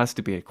sorry, it has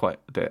to be quite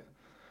a bit.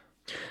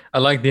 I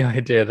like the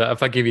idea that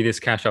if I give you this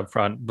cash up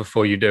front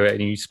before you do it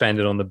and you spend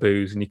it on the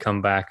booze and you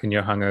come back and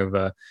you're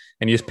hungover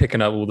and you're just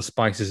picking up all the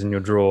spices in your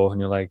drawer and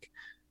you're like,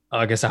 "Oh,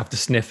 I guess I have to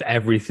sniff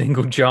every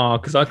single jar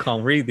because I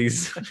can't read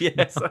these."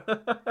 Yes.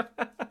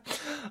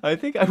 I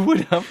think I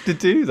would have to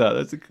do that.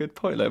 That's a good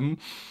point. Like,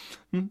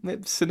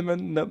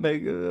 cinnamon,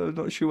 nutmeg. I'm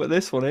not sure what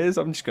this one is.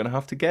 I'm just gonna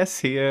have to guess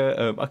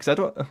here because I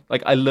don't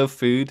like. I love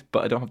food,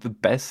 but I don't have the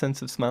best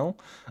sense of smell.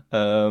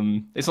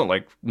 It's not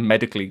like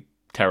medically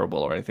terrible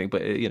or anything,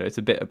 but it's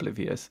a bit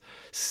oblivious.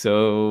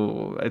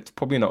 So it's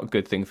probably not a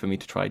good thing for me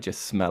to try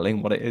just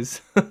smelling what it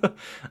is.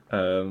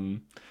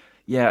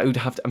 Yeah, it would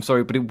have to. I'm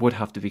sorry, but it would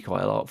have to be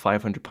quite a lot.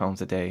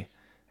 £500 a day.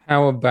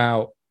 How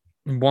about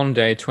one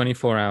day,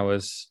 24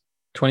 hours,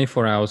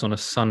 24 hours on a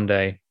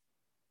Sunday,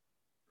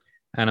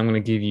 and I'm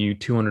going to give you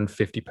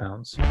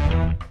 £250.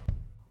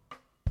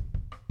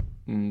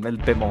 A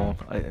little bit more.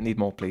 I need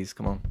more, please.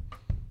 Come on.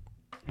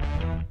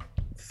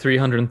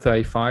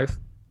 335.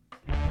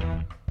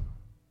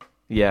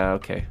 Yeah,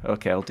 okay,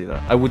 I'll do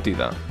that. I would do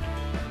that,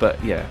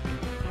 but yeah,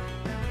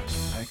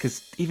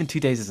 because even 2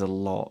 days is a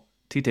lot.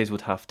 2 days would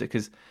have to,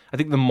 because I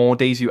think the more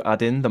days you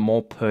add in, the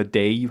more per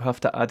day you have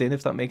to add in,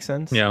 if that makes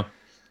sense. Yeah,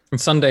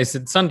 and Sunday's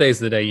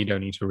the day you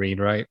don't need to read,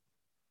 right?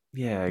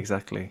 Yeah,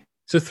 exactly.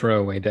 It's a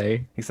throwaway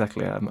day.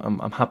 Exactly. I'm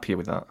happier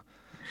with that.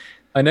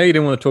 I know you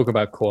didn't want to talk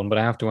about corn, but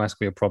I have to ask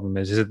what your problem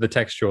is. Is it the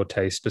texture or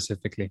taste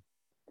specifically?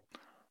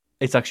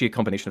 It's actually a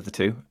combination of the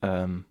two.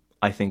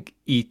 I think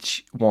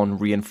each one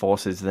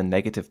reinforces the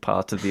negative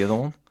part of the other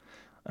one.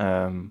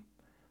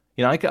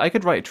 I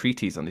could write a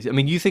treatise on this. I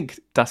mean, you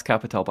think Das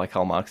Kapital by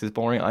Karl Marx is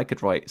boring? I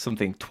could write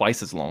something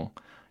twice as long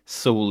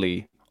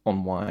solely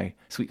on why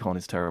sweet corn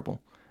is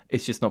terrible.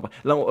 It's just not.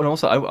 And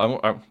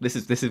also, this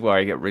is where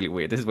I get really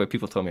weird. This is where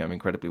people tell me I'm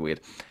incredibly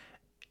weird.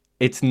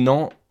 It's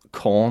not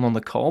corn on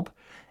the cob.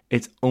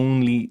 It's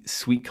only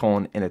sweet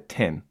corn in a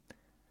tin.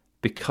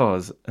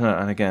 Because,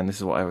 and again, this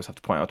is what I always have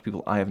to point out to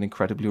people, I have an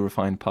incredibly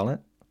refined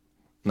palate.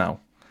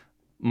 Now,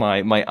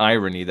 my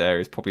irony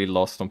there is probably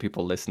lost on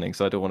people listening,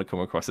 so I don't want to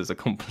come across as a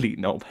complete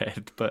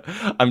knobhead, but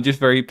I'm just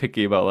very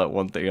picky about that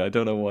one thing. I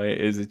don't know why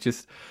it is. It's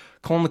just,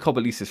 corn on the cob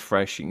at least is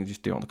fresh. You can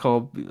just do it on the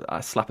cob.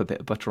 I slap a bit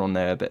of butter on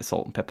there, a bit of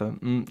salt and pepper.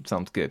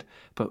 Sounds good.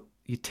 But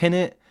you tin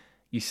it,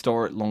 you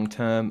store it long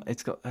term.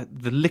 It's got,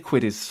 the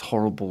liquid is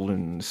horrible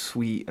and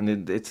sweet,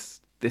 and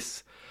it's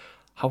this...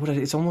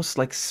 It's almost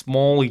like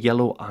small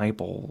yellow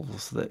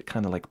eyeballs that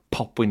kind of like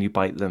pop when you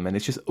bite them, and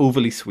it's just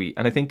overly sweet.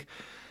 And I think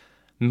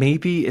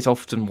maybe it's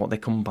often what they're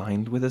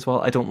combined with as well.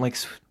 I don't like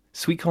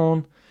sweet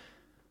corn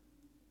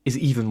is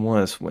even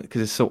worse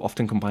because it's so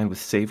often combined with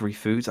savory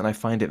foods, and I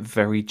find it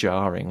very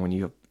jarring when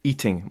you're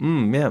eating.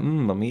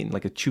 I'm eating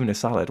like a tuna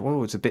salad.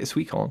 Whoa, it's a bit of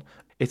sweet corn.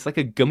 It's like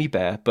a gummy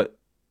bear, but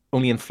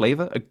only in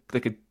flavor,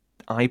 like a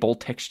eyeball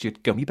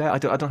textured gummy bear. I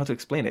don't know how to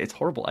explain it. It's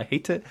horrible. I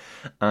hate it,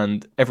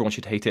 and everyone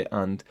should hate it.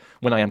 And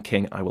when I am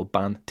king, I will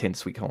ban tinned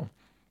sweet corn.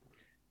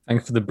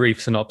 Thanks for the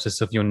brief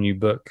synopsis of your new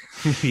book.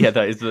 Yeah,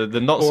 that is the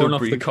not Corn so off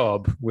brief. the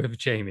cob with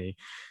Jamie.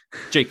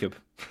 Jacob,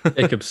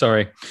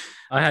 sorry.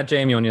 I had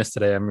Jamie on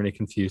yesterday. I'm really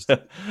confused.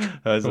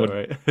 That's all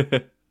right.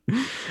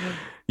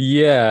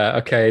 Yeah,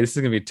 okay. This is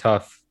going to be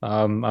tough.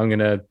 I'm going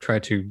to try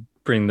to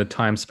bring the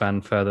time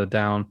span further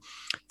down.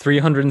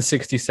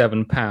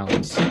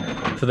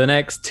 £367. For the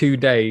next 2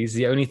 days,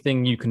 the only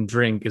thing you can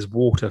drink is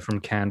water from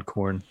canned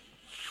corn.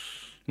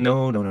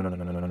 No.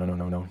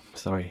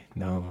 Sorry,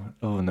 no.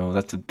 Oh no,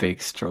 that's a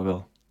big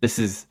struggle. This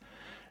is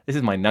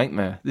my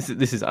nightmare. This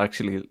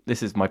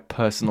is my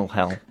personal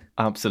hell.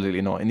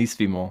 Absolutely not. It needs to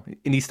be more.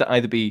 It needs to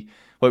either be,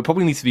 well, it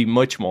probably needs to be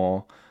much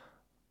more,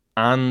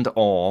 and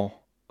or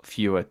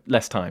fewer,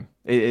 less time.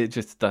 It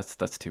just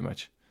that's too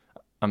much.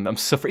 I'm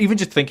suffering. Even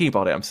just thinking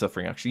about it, I'm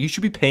suffering. Actually, you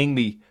should be paying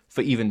me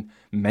for even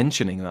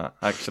mentioning that.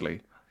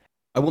 Actually,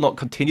 I will not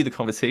continue the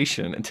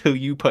conversation until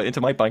you put it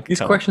into my bank account.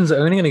 These questions are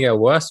only going to get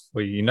worse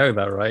for you. You know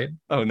that, right?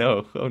 Oh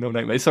no,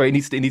 nightmare. Sorry, it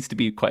needs to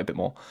be quite a bit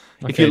more.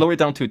 Okay. If you lower it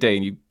down to a day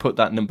and you put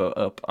that number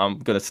up, I'm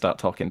gonna start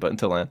talking. But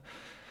until then,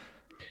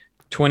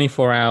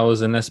 24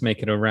 hours, and let's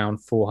make it around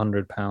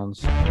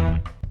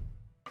 £400.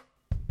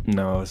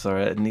 No,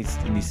 sorry, it needs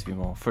to be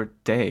more for a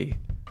day.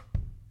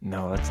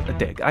 No, that's a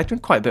day. I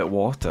drink quite a bit of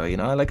water.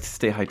 I like to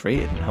stay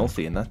hydrated and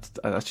healthy, and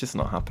that's just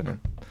not happening.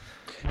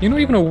 You're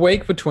not even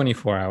awake for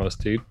 24 hours,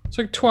 dude. It's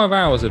like 12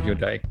 hours of your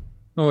day,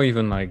 or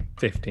even like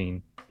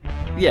 15.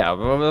 Yeah,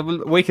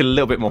 I'm awake a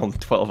little bit more than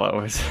 12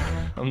 hours.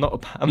 I'm not a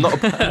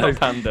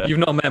panda. You've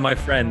not met my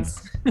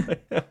friends.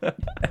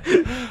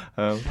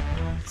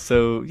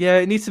 So yeah,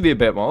 it needs to be a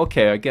bit more.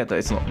 Okay, I get that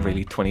it's not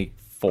really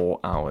 24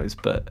 hours,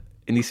 but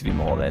it needs to be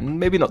more then.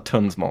 Maybe not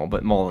tons more,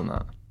 but more than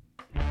that.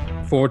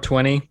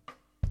 420.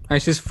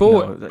 It's just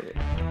four. No,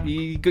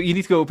 you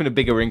need to go up in a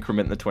bigger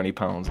increment than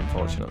 £20,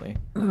 unfortunately.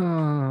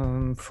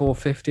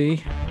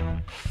 450.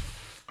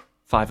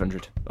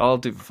 500. I'll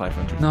do it for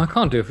 500. No, I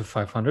can't do it for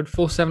 500.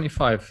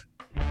 475.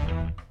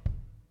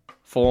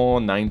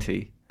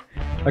 490.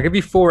 I'll give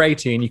you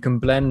 480, and you can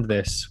blend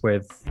this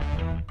with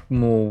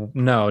more.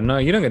 No,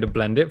 you don't get to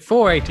blend it.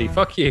 480.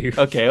 Fuck you.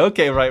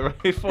 Okay, right.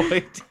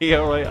 480.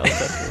 All right, I'll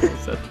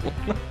settle.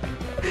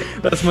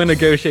 That's my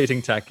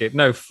negotiating tactic.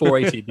 No,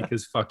 480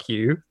 because fuck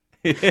you.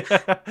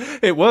 Yeah,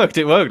 it worked.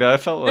 I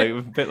felt like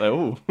a bit like,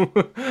 oh.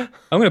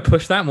 I'm going to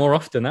push that more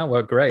often. That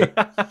worked great.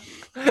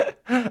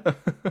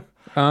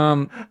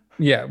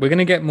 Yeah, we're going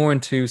to get more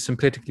into some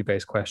politically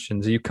based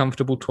questions. Are you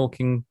comfortable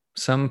talking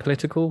some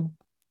political?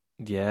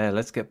 Yeah,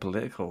 let's get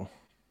political.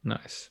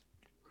 Nice.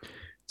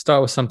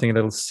 Start with something a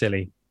little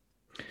silly.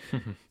 So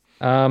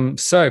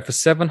for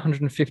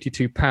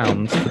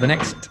 £752 for the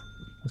next,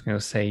 I was going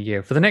to say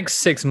year, for the next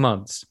 6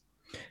 months,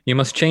 you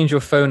must change your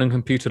phone and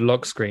computer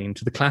lock screen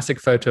to the classic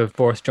photo of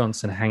Boris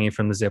Johnson hanging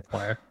from the zip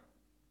wire.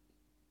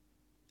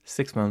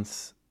 6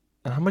 months.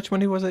 And how much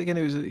money was it again?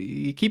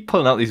 You keep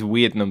pulling out these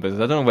weird numbers.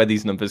 I don't know where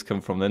these numbers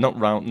come from. They're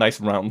not nice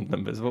round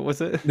numbers. What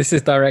was it? This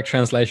is direct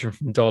translation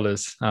from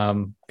dollars,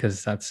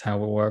 because that's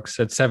how it works.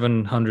 At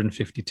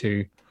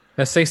 752.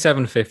 Let's say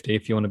 750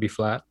 if you want to be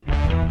flat.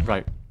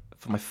 Right.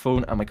 For my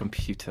phone and my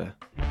computer.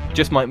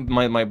 Just my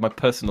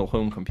personal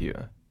home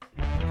computer.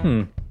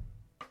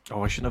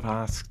 Oh, I shouldn't have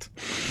asked.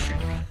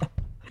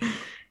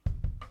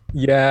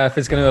 Yeah, if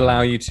it's going to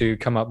allow you to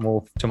come up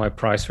more to my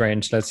price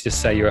range, let's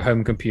just say your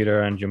home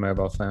computer and your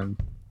mobile phone.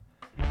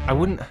 I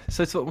wouldn't.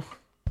 So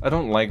I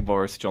don't like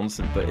Boris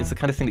Johnson, but it's the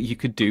kind of thing that you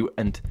could do,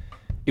 and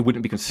it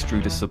wouldn't be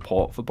construed as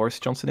support for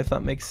Boris Johnson, if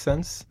that makes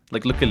sense.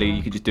 Like, luckily,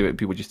 you could just do it.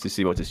 People just to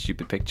see what's a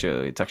stupid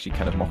picture. It's actually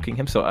kind of mocking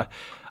him. So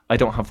I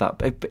don't have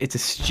that.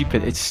 It's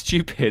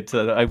stupid.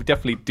 So I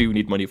definitely do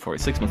need money for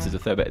it. 6 months is a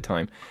fair bit of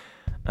time.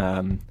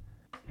 And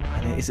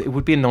it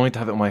would be annoying to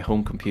have it on my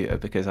home computer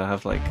because I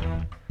have like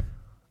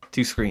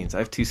 2 screens. I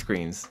have 2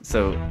 screens,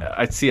 so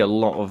I'd see a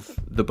lot of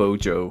the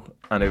Bojo,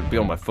 and it would be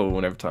on my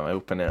phone every time I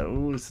open it.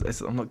 Ooh,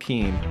 I'm not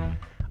keen.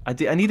 I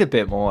need a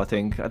bit more. I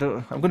think I'm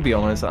going to be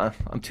honest.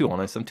 I'm too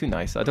honest. I'm too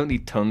nice. I don't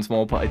need tons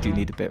more, but I do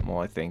need a bit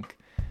more. I think.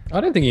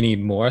 I don't think you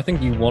need more. I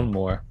think you want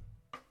more.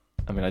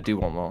 I mean, I do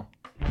want more.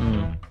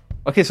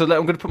 Okay, so I'm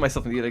going to put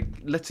myself in. Like,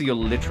 let's say you're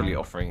literally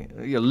offering.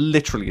 You're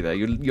literally there.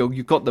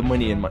 You got the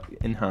money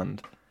in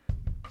hand.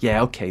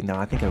 Yeah, okay, no,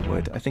 I think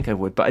I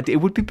would. But it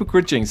would be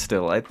begrudging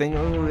still. I think,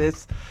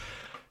 it's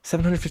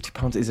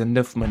 £750 is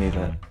enough money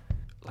that,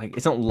 like,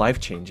 it's not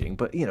life-changing,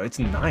 but, it's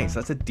nice.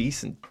 That's a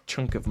decent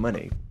chunk of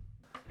money.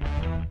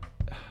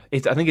 I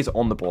think it's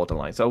on the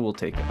borderline, so I will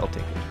take it. I'll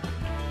take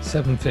it.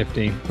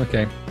 750.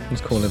 Okay, let's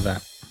call it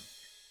that.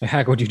 I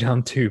haggled you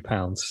down £2.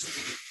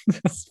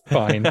 That's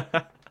fine.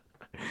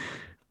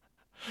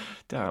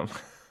 Damn.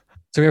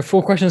 So we have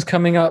 4 questions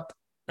coming up.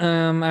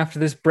 After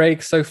this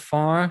break so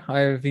far,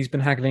 he's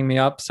been haggling me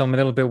up, so I'm a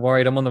little bit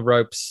worried. I'm on the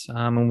ropes,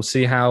 and we'll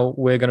see how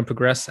we're going to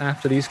progress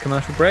after these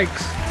commercial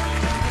breaks.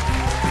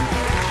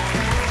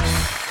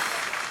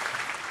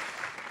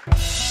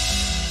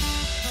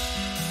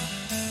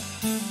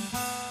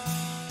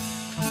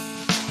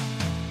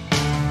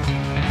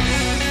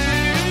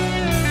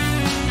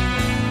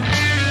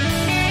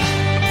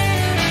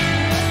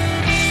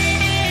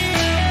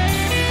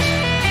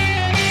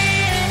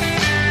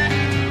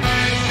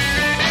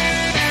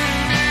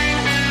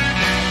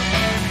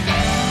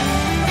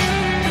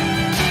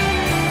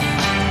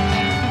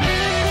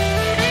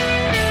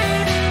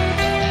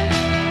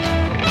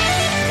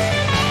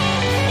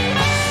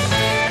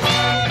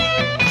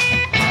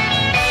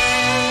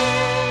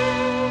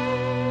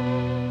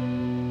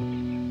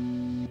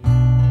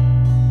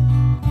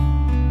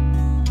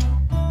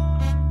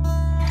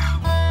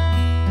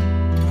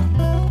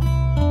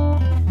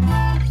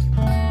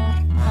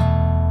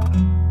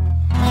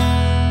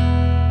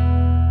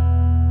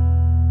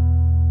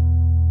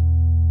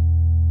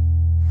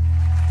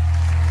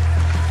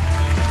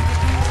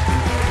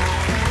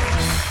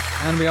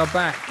 And we are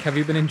back. Have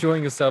you been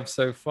enjoying yourself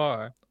so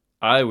far?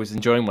 I was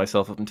enjoying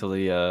myself up until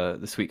the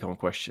sweet corn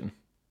question.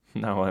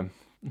 Now I'm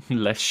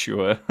less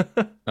sure.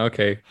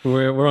 Okay,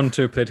 we're on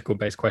to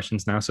political-based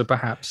questions now, so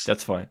perhaps.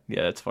 That's fine.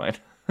 Yeah, that's fine.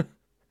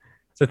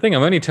 It's the thing,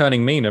 I'm only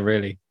turning meaner,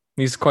 really.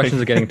 These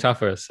questions are getting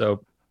tougher,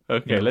 so...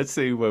 Okay, let's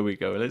see where we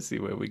go.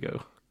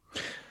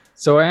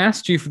 So I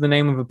asked you for the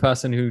name of a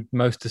person who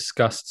most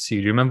disgusts you.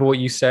 Do you remember what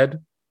you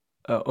said?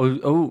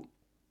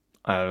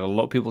 A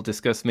lot of people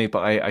discuss me,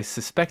 but I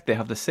suspect they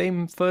have the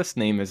same first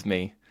name as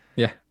me.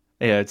 Yeah.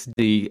 Yeah, it's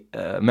the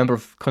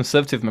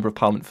Conservative member of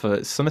Parliament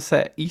for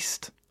Somerset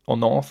East or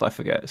North, I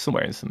forget,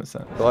 somewhere in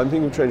Somerset. Well, I'm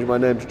thinking of changing my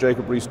name to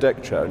Jacob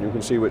Rees-Deckchair, and you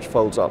can see which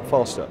folds up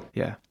faster.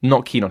 Yeah,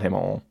 not keen on him at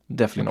all.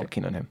 Definitely not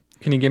keen on him.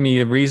 Can you give me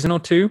a reason or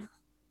two?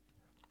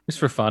 Just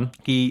for fun.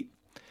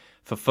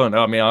 For fun.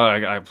 I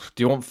mean,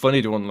 do you want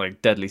funny? Do you want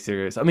like deadly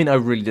serious? I mean, I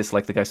really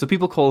dislike the guy. So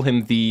people call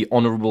him the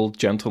honourable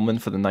gentleman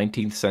for the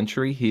 19th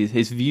century.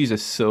 His views are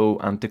so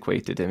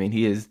antiquated. I mean,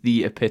 he is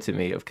the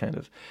epitome of kind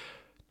of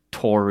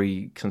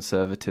Tory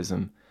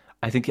conservatism.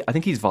 I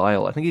think he's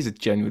vile. I think he's a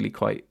genuinely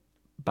quite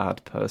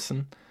bad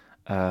person.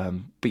 But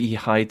he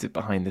hides it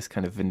behind this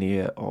kind of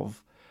veneer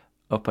of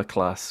upper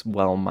class,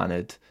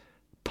 well-mannered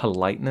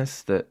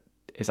politeness that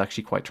is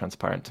actually quite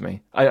transparent to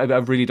me. I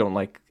really don't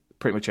like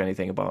pretty much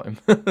anything about him.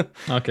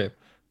 Okay.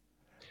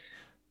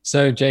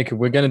 So, Jacob,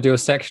 we're going to do a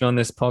section on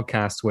this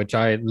podcast, which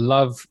I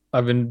love.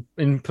 I've been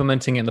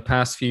implementing it in the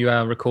past few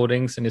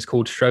recordings, and it's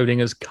called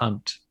Schrodinger's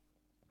Cunt.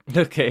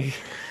 Okay.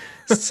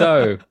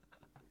 So,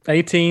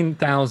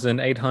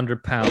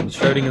 £18,800,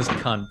 Schrodinger's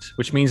Cunt,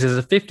 which means there's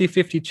a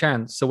 50-50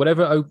 chance. So,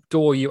 whatever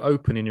door you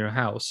open in your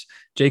house,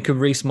 Jacob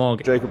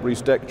Rees-Mogg Jacob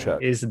Rees-Deck chair.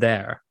 is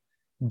there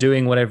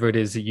doing whatever it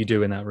is that you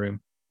do in that room.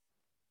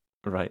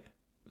 Right.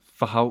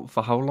 For how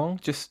long?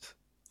 Just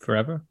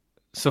Forever?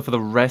 so for the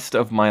rest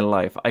of my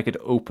life, I could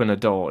open a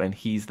door and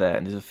he's there,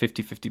 and there's a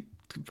 50-50.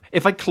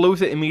 If I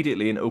close it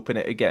immediately and open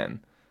it again,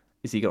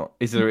 is he gone?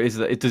 Does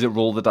it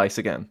roll the dice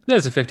again?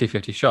 There's a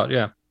 50-50 shot,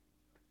 yeah.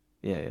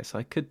 Yeah. So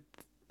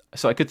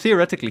I could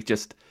theoretically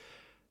just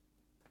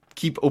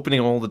keep opening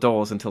all the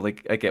doors until I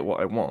get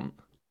what I want,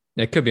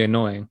 It could be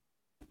annoying.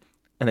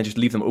 and then just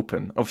leave them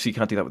open. Obviously, you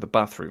can't do that with the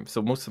bathroom.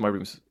 So most of my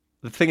rooms.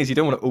 The thing is, you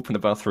don't want to open the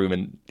bathroom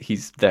and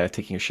he's there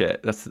taking a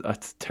shit.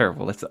 That's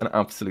terrible. That's an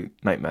absolute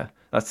nightmare.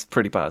 That's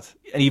pretty bad.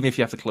 And even if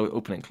you have to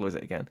open it and close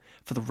it again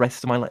for the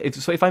rest of my life.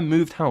 So if I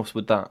moved house,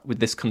 would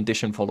this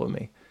condition follow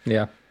me?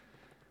 Yeah.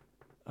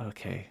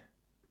 Okay.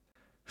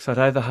 So I'd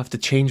either have to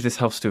change this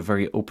house to a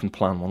very open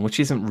plan one, which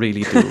isn't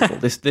really doable.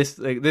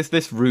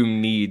 This room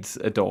needs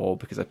a door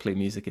because I play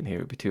music in here.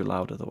 It'd be too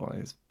loud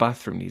otherwise.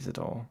 Bathroom needs a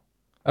door.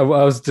 I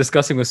was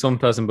discussing with some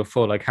person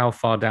before, like, how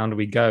far down do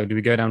we go? Do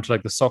we go down to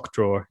like the sock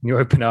drawer? And you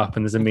open it up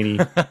and there's a mini.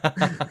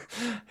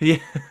 Yeah.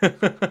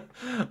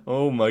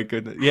 Oh my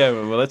goodness. Yeah.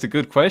 Well, that's a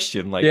good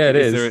question. Like, Yeah, it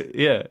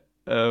is.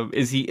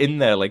 Is he in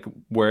there like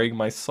wearing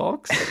my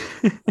socks,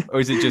 or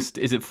is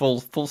it full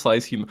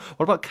size human?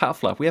 What about cat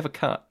flap? We have a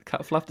cat.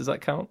 Cat flap. Does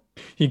that count?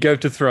 You go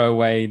to throw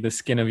away the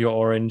skin of your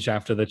orange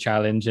after the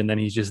challenge, and then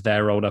he's just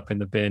there rolled up in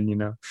the bin.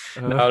 No,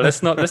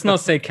 let's not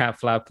say cat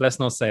flap. Let's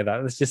not say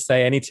that. Let's just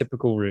say any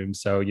typical room.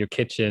 So your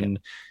kitchen,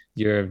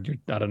 your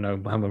I don't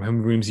know how many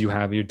rooms you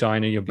have. Your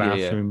diner, your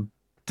bathroom.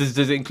 Yeah. Does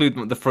it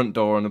include the front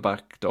door and the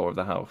back door of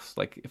the house?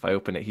 Like if I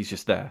open it, he's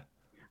just there.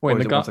 Wait,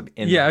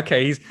 yeah,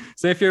 okay.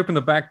 So if you open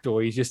the back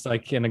door, he's just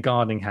like in a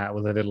gardening hat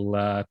with a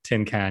little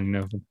tin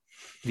can,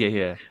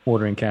 Yeah.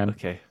 watering can.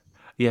 Okay.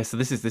 Yeah, so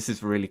this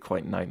is really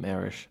quite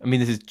nightmarish. I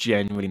mean, this is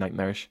genuinely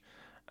nightmarish.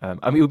 I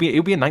mean, it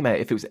would be a nightmare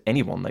if it was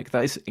anyone. Like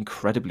that is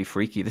incredibly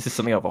freaky. This is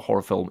something out of a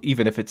horror film,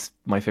 even if it's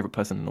my favorite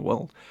person in the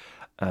world.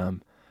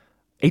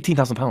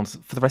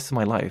 £18,000 for the rest of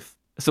my life.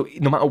 So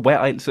no matter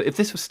where so if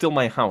this was still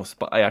my house,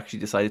 but I actually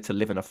decided to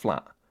live in a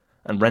flat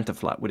and rent a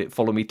flat, would it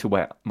follow me to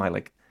where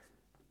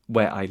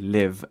I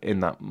live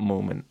in that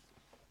moment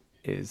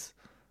is?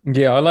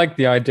 Yeah, I like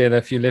the idea that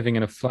if you're living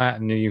in a flat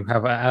and you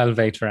have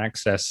elevator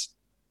access,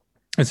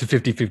 it's a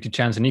 50-50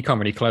 chance, and you can't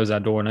really close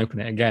that door and open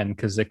it again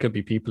because there could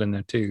be people in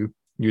there too.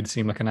 You'd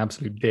seem like an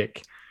absolute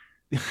dick.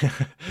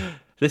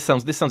 This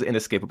sounds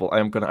inescapable. I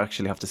am going to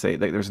actually have to say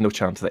that there's no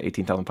chance that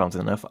 £18,000 is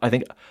enough. I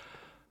think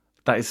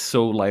that is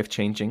so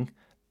life-changing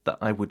that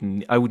I would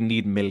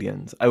need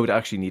millions. I would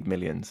actually need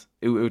millions.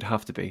 It would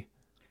have to be.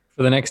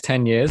 For the next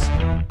 10 years?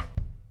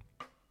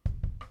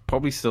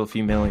 Probably still a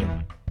few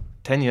million.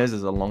 10 years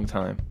is a long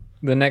time.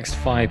 The next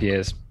 5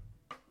 years.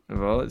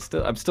 Well,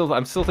 I'm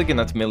still thinking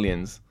that's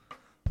millions.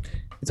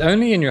 It's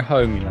only in your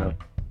home,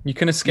 You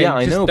can escape. Yeah,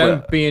 I know,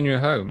 don't but be in your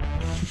home.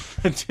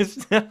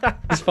 just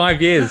It's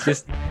 5 years.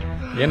 Just,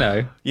 You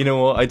know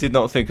what? I did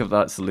not think of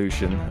that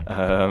solution.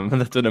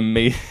 That's an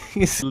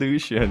amazing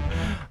solution.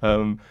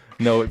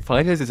 No,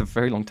 5 years is a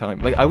very long time.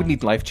 Like, I would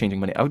need life-changing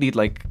money. I would need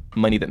like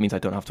money that means I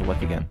don't have to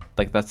work again.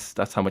 Like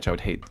that's how much I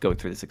would hate going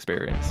through this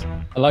experience.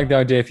 I like the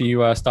idea if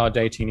you start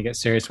dating, you get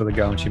serious with a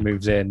girl, and she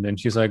moves in, and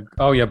she's like,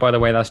 "Oh yeah, by the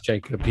way, that's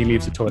Jacob. He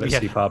leaves the toilet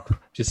seat up.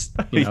 Just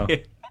Yeah.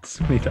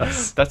 That's what he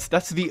does."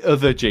 That's the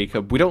other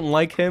Jacob. We don't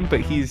like him, but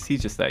he's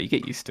just there. You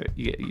get used to it.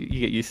 You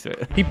get used to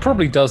it. He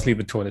probably does leave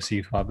the toilet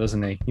seat up,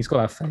 doesn't he? He's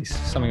got that face.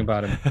 Something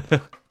about him.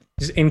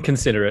 He's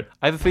inconsiderate.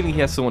 I have a feeling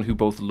he has someone who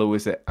both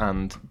lowers it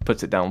and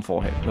puts it down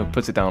for him.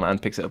 Puts it down and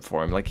picks it up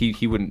for him. Like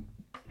he wouldn't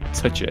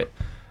touch it.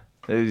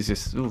 It's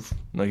just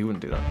no, he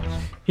wouldn't do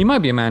that. He might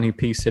be a man who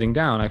pees sitting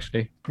down.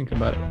 Actually, thinking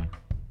about it,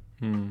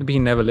 maybe he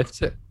never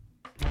lifts it.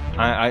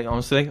 I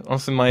honestly,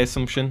 my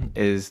assumption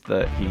is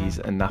that he's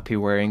a nappy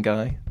wearing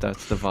guy.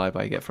 That's the vibe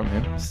I get from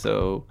him.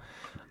 So,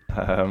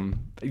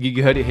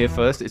 you heard it here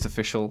first. It's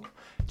official.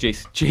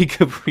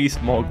 Jacob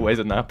Rees-Mogg wears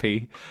a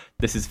nappy.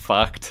 This is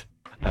fact.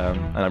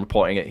 And I'm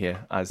reporting it here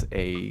as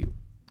a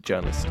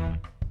journalist.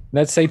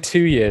 Let's say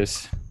 2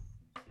 years.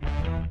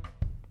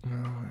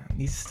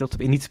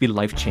 It needs to be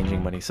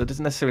life-changing money. So it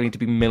doesn't necessarily need to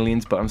be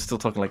millions, but I'm still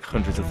talking like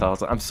hundreds of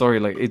thousands. I'm sorry,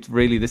 like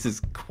this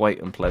is quite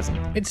unpleasant.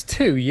 It's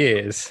 2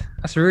 years.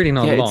 That's really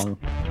not long.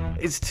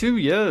 It's 2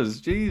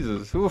 years.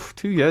 Jesus. Oof,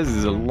 2 years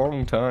is a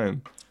long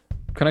time.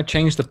 Can I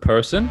change the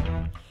person?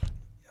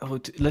 Oh,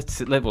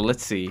 let's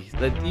see.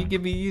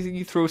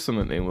 You throw some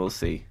at me and we'll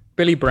see.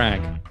 Billy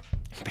Bragg.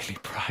 Billy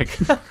Bragg.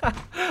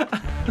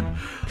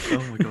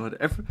 Oh my god.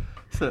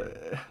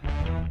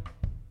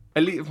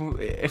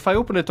 If I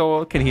open a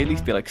door, can he at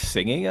least be like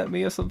singing at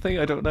me or something?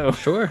 I don't know.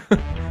 Sure.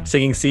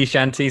 Singing sea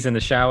shanties in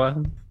the shower.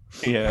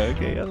 Yeah,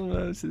 okay, I don't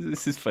know.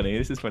 This is funny.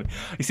 This is funny.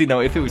 You see,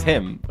 now if it was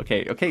him,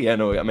 okay, yeah,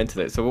 no, I'm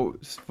into it. So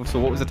what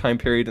was the time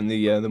period and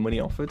the money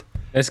offered?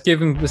 Let's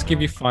give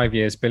you 5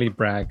 years. Billy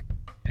Bragg,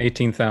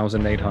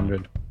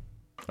 18,800.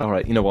 All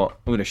right, you know what?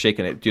 I'm gonna shake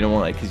on it. Do you know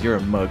why? Because you're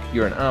a mug.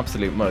 You're an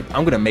absolute mug.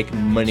 I'm gonna make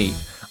money.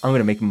 I'm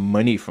gonna make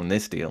money from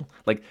this deal.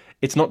 Like,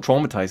 it's not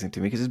traumatizing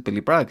to me because it's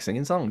Billy Bragg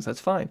singing songs. That's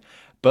fine.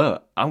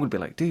 But I'm gonna be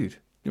like, dude,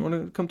 you want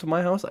to come to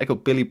my house? I go,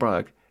 Billy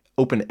Bragg.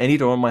 Open any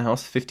door in my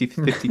house,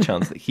 50-50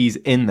 chance that he's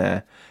in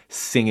there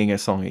singing a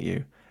song at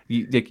you.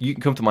 You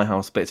can come to my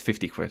house, but it's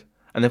 50 quid.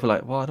 And they'll be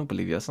like, well, I don't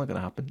believe you. That's not going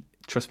to happen.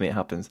 Trust me, it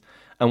happens.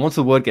 And once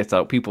the word gets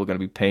out, people are going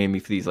to be paying me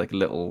for these like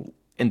little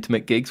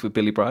intimate gigs with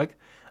Billy Bragg.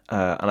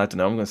 And I don't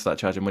know, I'm going to start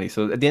charging money.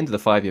 So at the end of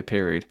the 5-year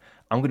period,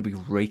 I'm going to be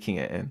raking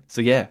it in.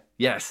 So yeah,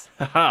 yes,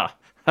 haha,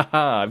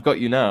 I've got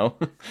you now.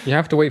 You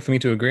have to wait for me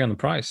to agree on the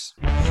price.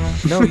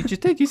 No, you just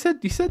did. You said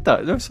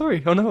that. No,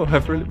 sorry. Oh no,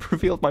 I've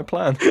revealed my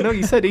plan. No,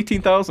 you said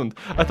 18,000.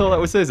 I thought that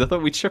was his. I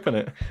thought we'd shook on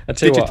it I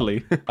tell you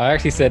digitally. what, I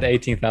actually said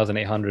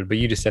 18,800, but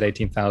you just said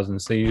 18,000,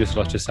 so you just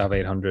lost yourself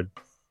 800.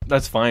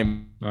 That's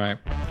fine. All right.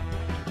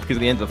 Because at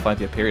the end of the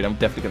 5-year period, I'm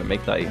definitely going to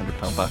make that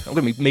 £800 back. I'm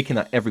going to be making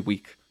that every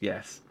week.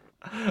 Yes.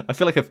 I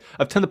feel like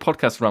I've turned the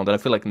podcast around, and I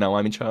feel like now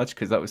I'm in charge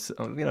because that was,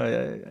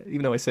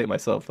 even though I say it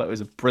myself, that was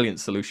a brilliant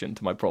solution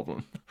to my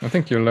problem. I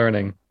think you're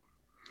learning.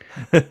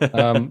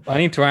 I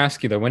need to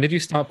ask you though, when did you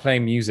start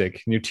playing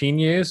music? In your teen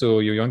years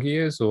or your younger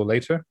years or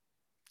later?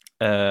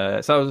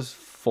 So I was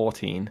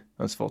 14.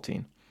 I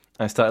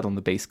started on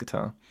the bass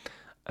guitar.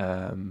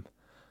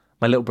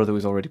 My little brother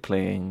was already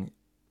playing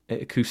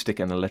acoustic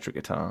and electric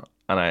guitar,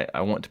 and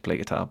I wanted to play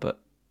guitar, but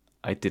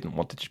I didn't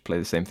want to just play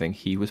the same thing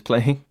he was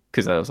playing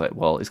because I was like,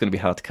 well, it's going to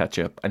be hard to catch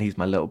up, and he's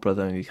my little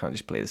brother, and he can't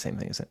just play the same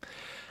thing as him.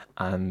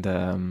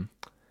 And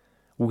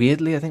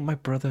weirdly, I think my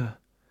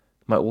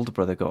older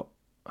brother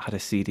had a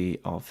CD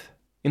of,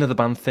 the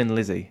band Thin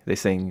Lizzy. They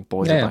sing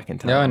 "Boys Are Back in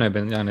Town." Yeah, I know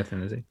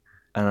Thin Lizzy.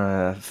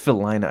 And Phil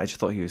Lynott, I just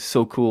thought he was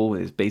so cool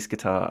with his bass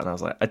guitar, and I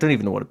was like, I don't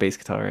even know what a bass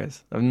guitar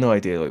is. I have no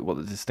idea what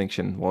the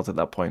distinction was at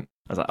that point.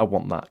 I was like, I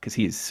want that because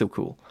he is so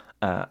cool.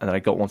 And then I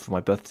got one for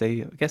my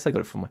birthday. I guess I got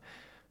it for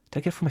did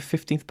I get it for my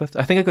 15th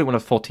birthday? I think I got it when I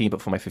was 14,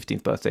 but for my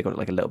 15th birthday, I got it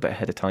like a little bit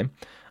ahead of time.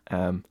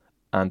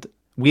 And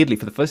weirdly,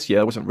 for the first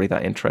year, I wasn't really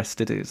that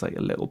interested. It was like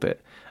a little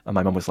bit. And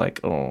my mum was like,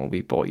 oh, we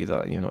bought you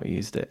that and you've not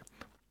used it.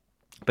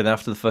 But then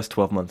after the first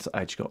 12 months,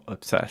 I just got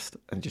obsessed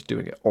and just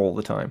doing it all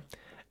the time.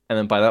 And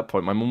then by that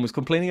point, my mum was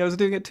complaining I was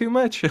doing it too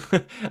much.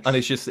 And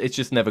it's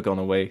just never gone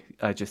away.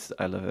 I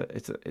love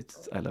it.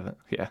 I love it.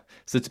 Yeah.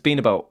 So it's been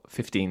about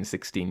 15,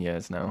 16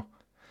 years now.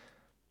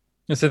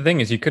 So the thing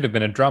is, you could have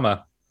been a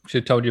drummer.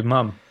 Should have told your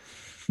mum.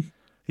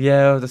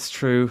 Yeah, that's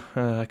true.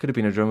 I could have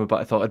been a drummer,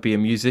 but I thought I'd be a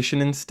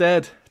musician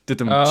instead.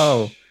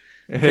 Oh,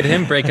 look at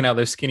him breaking out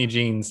those skinny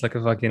jeans like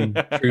a fucking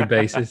true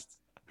bassist.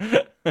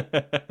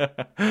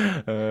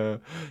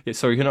 Yeah,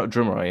 sorry, you're not a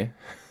drummer, are you?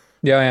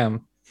 Yeah, I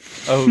am.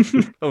 Oh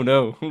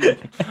no.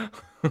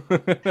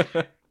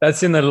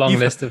 That's in the long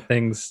list of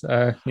things.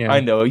 Yeah. I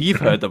know,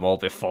 you've heard them all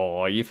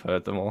before.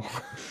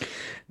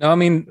 No, I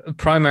mean,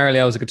 primarily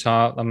I'm a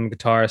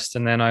guitarist,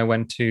 and then I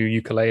went to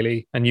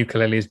ukulele, and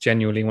ukulele is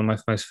genuinely one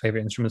of my most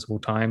favorite instruments of all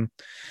time.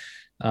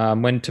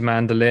 Went to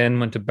mandolin,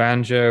 went to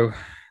banjo,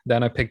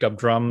 then I picked up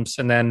drums,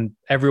 and then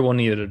everyone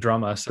needed a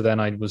drummer, so then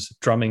I was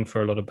drumming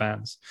for a lot of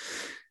bands,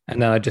 and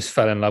then I just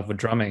fell in love with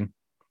drumming.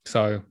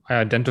 So I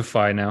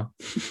identify now.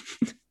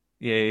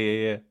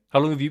 Yeah. How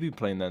long have you been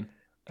playing then?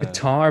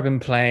 Guitar I've been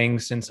playing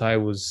since I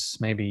was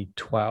maybe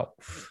 12.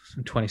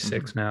 I'm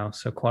 26 now,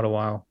 so quite a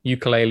while.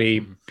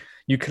 Ukulele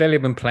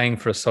I've been playing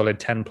for a solid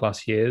 10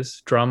 plus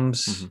years.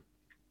 Drums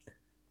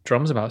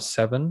about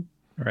 7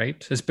 or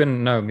 8. It's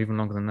been even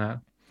longer than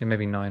that.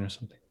 Maybe 9 or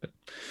something. But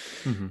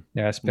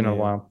yeah, it's been a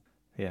while.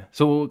 Yeah.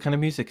 So what kind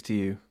of music do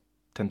you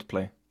tend to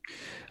play?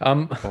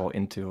 Or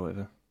into or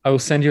whatever? I will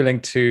send you a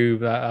link to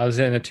I was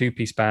in a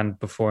 2-piece band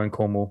before in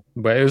Cornwall,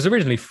 but it was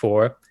originally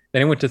 4.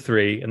 Then it went to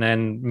 3, and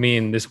then me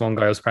and this one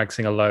guy was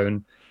practicing alone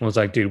and was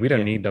like, dude, we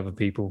don't need other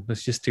people.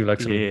 Let's just do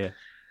like some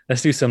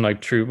let's do some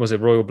like true, was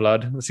it Royal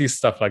Blood? Let's do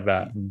stuff like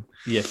that.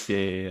 Yes,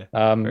 yeah.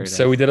 So nice.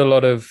 We did a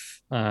lot of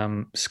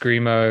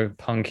screamo,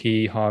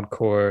 punky,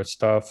 hardcore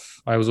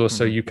stuff. I was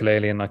also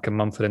ukulele in like a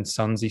Mumford &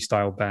 Sonsy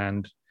style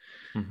band.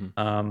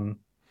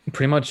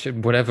 Pretty much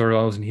whatever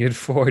I was needed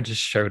for, just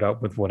showed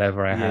up with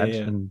whatever I had.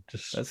 Yeah. And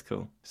just that's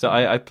cool. So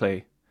I play,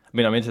 I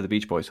mean, I'm into the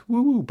Beach Boys,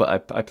 woo,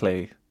 but I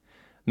play,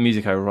 the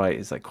music I write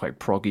is like quite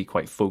proggy,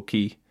 quite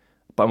folky,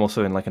 but I'm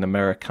also in like an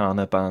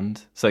Americana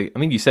band. So, I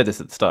mean, you said this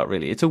at the start,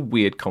 really. It's a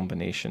weird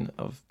combination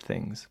of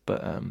things,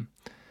 but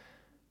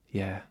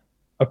yeah.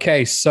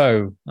 Okay,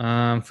 so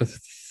for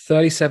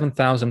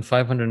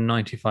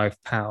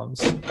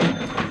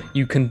 £37,595,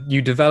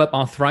 you develop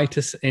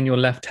arthritis in your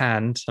left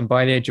hand, and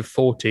by the age of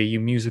 40,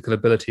 your musical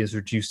ability is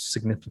reduced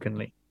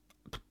significantly.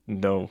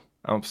 No,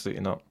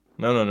 absolutely not.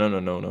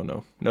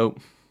 No.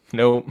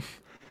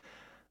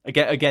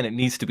 Again, it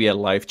needs to be a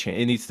life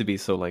change. It needs to be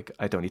so like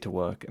I don't need to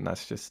work, and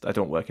that's just I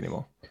don't work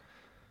anymore.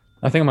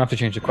 I think I'm gonna have to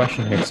change the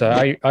question here. So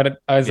I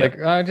was Yeah.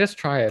 like, just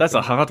try it. That's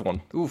a hard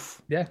one.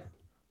 Oof. Yeah.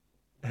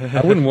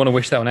 I wouldn't want to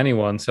wish that on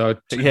anyone. So to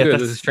Yeah, do it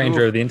as a that's stranger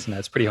oof. over the internet,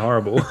 it's pretty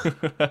horrible.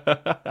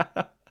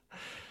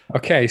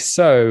 Okay,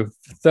 so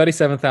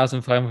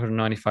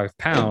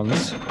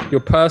 £37,595. Your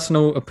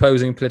personal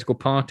opposing political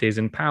party is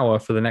in power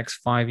for the next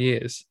 5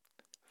 years.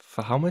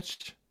 For how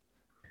much?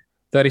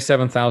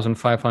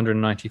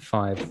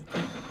 37,595.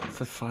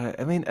 For fire.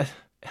 I mean,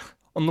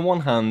 on the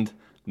one hand,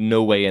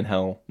 no way in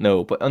hell,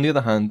 no. But on the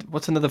other hand,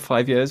 what's another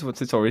 5 years?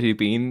 What's it's already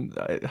been?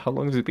 How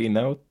long has it been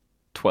now?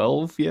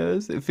 12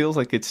 years. It feels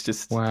like it's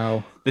just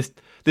Wow. this.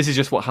 This is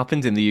just what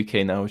happens in the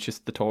UK now. It's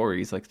just the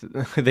Tories, like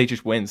they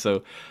just win.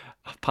 So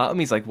part of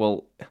me is like,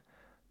 well,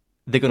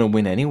 they're gonna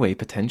win anyway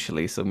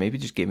potentially. So maybe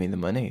just give me the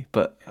money.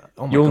 But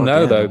oh my You'll god,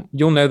 know yeah, though.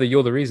 You'll know that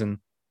you're the reason.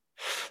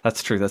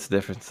 that's true. That's the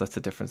difference. That's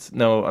the difference.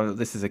 No,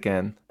 this is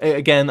again.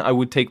 I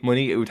would take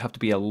money. It would have to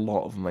be a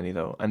lot of money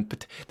though, and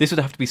this would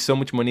have to be so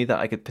much money that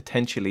I could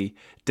potentially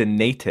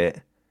donate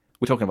it.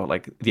 We're talking about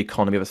like the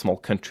economy of a small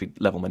country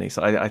level money.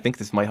 So I think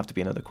this might have to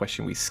be another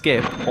question we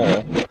skip,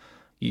 or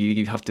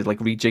you have to like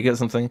rejig it or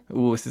something.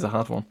 Oh, this is a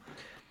hard one.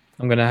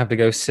 I'm gonna have to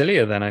go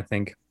sillier then, I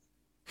think.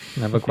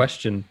 Another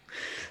question.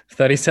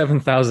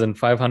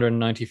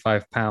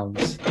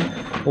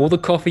 £37,595. All the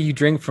coffee you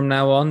drink from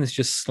now on is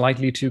just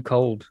slightly too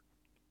cold.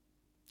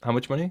 How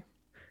much money?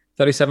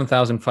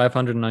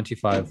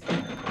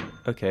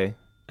 37,595. Okay.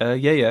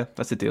 Yeah.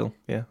 That's a deal.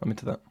 Yeah, I'm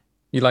into that.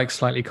 You like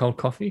slightly cold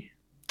coffee?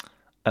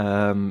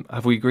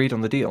 Have we agreed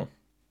on the deal?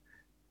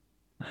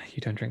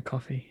 You don't drink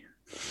coffee.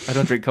 I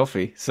don't drink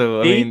coffee,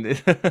 so Tea? I mean,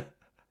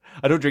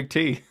 I don't drink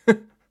tea.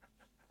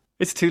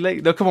 It's too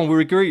late. No, come on,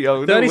 we're agreed.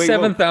 Oh, no, wait, whoa.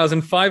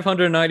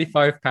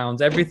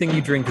 £37,595. Everything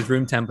you drink is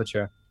room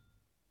temperature.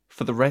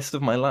 For the rest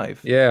of my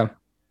life. Yeah.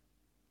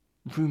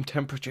 Room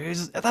temperature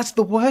that's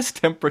the worst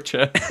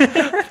temperature.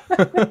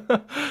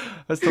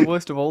 That's the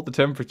worst of all the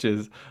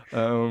temperatures.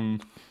 I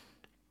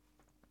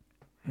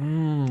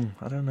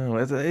don't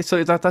know.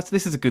 So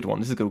this is a good one.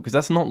 This is good because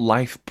that's not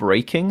life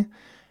breaking.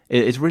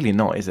 It's really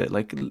not, is it?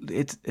 Like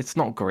it's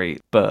not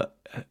great, but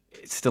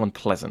it's still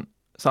unpleasant.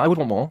 So I would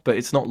want more, but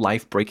it's not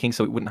life breaking,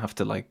 so it wouldn't have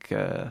to like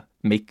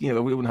make it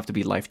wouldn't have to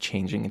be life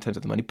changing in terms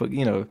of the money. But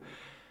can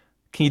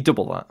you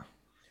double that?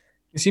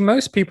 You see,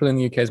 most people in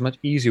the UK is much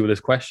easier with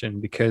this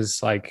question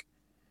because, like,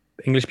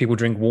 English people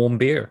drink warm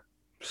beer.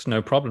 It's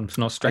no problem. It's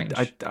not strange.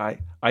 I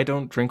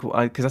don't drink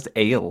because that's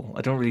ale.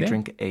 I don't really Yeah.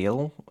 drink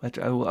ale.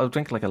 I'll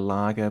drink like a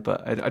lager,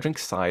 but I drink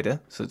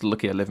cider. So it's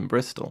lucky I live in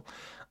Bristol.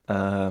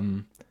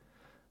 But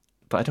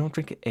I don't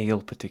drink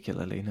ale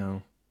particularly.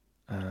 No.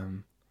 I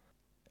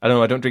don't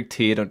know. I don't drink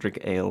tea. I don't drink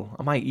ale.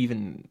 Am I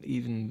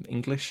even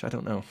English? I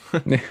don't know.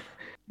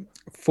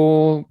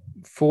 For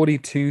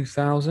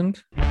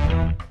 42,000,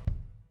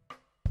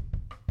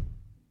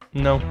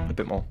 No, a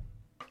bit more.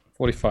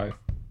 45.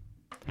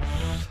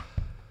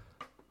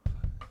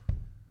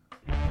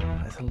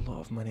 That's a lot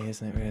of money,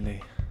 isn't it?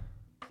 Really.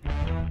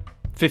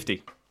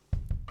 50.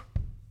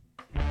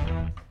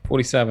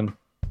 47.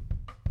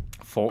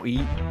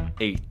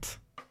 48.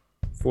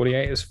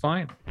 48 is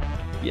fine.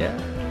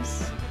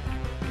 Yes.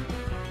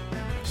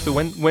 So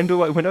when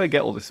do I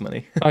get all this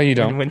money? Oh, you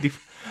don't. when do?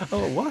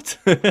 Oh, what?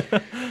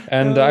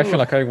 And No. I feel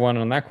like I won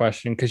on that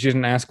question because you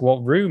didn't ask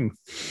what room.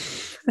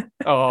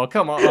 Oh,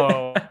 come on.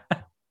 Oh.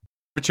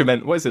 Which you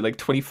meant, what is it, like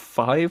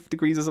 25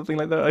 degrees or something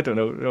like that? I don't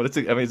know. No, it's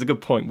a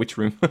good point. Which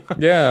room?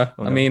 Yeah.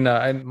 Oh, I no. mean,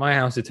 in my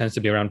house, it tends to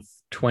be around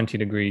 20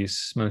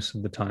 degrees most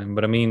of the time.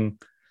 But I mean,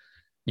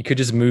 you could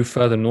just move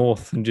further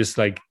north and just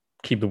like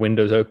keep the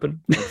windows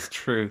open. That's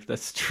true.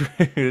 That's true.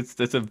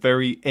 That's a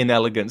very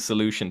inelegant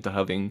solution to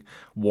having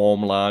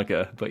warm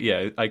lager. But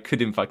yeah, I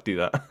could in fact do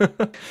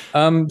that.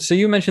 So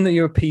you mentioned that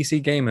you're a PC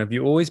gamer. Have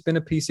you always been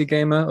a PC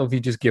gamer, or have you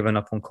just given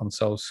up on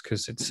consoles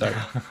because it's so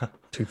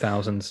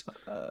 2000s?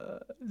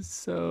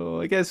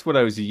 So I guess when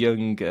I was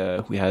young,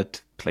 we had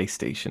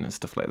PlayStation and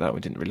stuff like that. We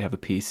didn't really have a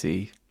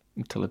PC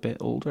until a bit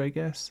older, I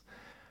guess.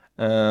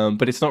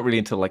 But it's not really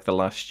until like the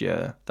last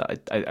year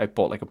that I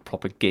bought like a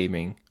proper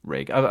gaming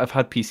rig. I've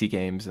had PC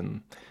games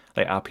and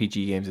like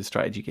RPG games and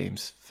strategy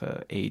games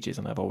for ages,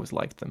 and I've always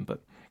liked them. But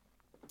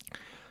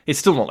it's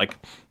still not like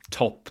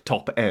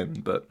top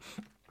end. But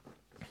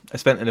I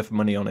spent enough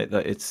money on it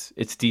that it's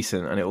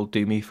decent and it will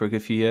do me for a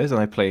good few years.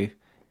 And I play,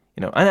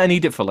 I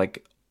need it for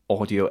like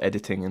audio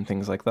editing and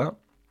things like that.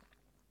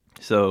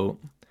 So.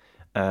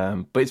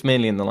 But it's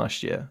mainly in the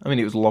last year. I mean,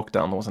 it was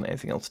lockdown. There wasn't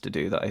anything else to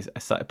do that I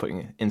started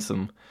putting in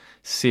some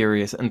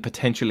serious and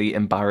potentially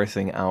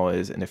embarrassing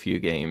hours in a few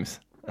games.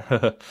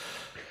 But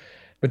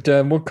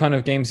what kind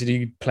of games did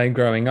you play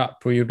growing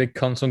up? Were you a big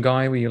console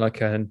guy? Were you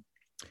like a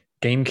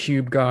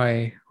GameCube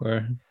guy?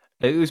 Or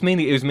It was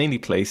mainly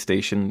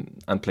PlayStation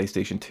and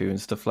PlayStation 2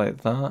 and stuff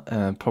like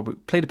that. Probably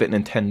played a bit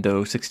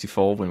Nintendo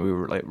 64 when we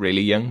were like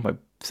really young, my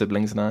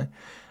siblings and I.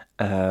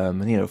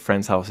 And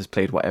friends' houses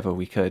played whatever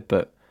we could,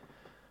 but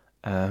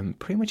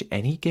pretty much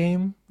any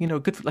game, a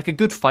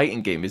good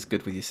fighting game is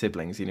good with your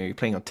siblings. You're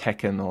playing on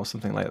Tekken or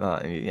something like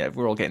that, and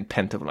we're all getting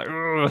pent up like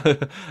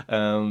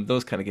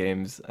those kind of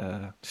games.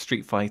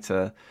 Street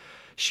Fighter,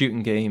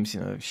 shooting games,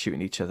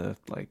 shooting each other.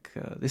 Like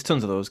there's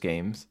tons of those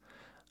games.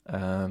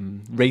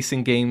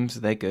 Racing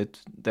games, they're good.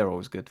 They're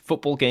always good.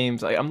 Football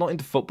games, I'm not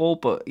into football,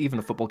 but even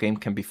a football game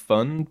can be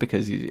fun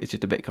because it's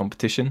just a bit of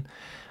competition.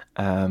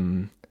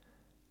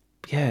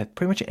 Yeah,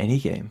 pretty much any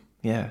game.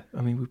 Yeah,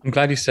 I mean, I'm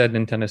glad you said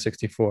Nintendo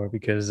 64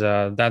 because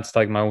that's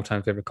like my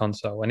all-time favorite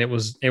console, and it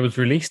was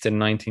released in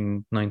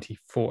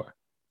 1994.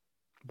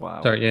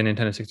 wow. Sorry, yeah,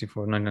 Nintendo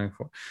 64,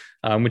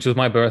 1994, which was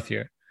my birth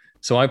year.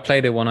 So I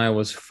played it when I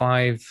was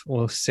 5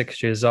 or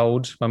 6 years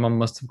old. My mum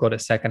must have got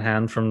it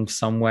secondhand from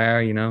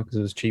somewhere, because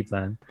it was cheap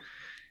then.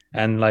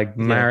 And like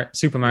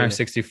Super Mario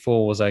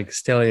 64 was like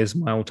still is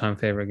my all-time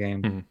favorite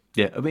game. Mm-hmm.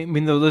 Yeah, I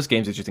mean, those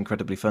games are just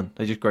incredibly fun.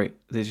 They're just great.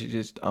 They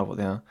just are what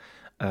they are.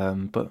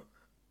 But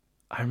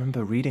I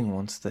remember reading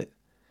once that,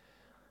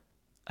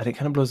 and it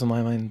kind of blows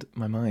my mind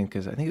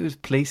because I think it was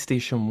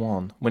PlayStation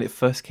 1 when it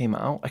first came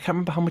out. I can't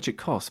remember how much it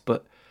cost,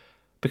 but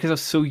because I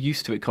was so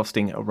used to it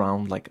costing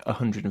around like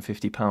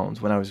 £150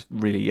 when I was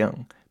really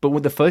young. But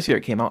when the first year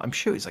it came out, I'm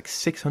sure it was like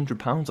 £600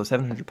 or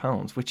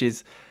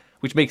 £700,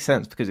 which makes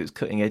sense because it was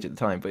cutting edge at the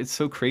time. But it's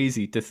so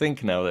crazy to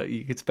think now that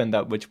you could spend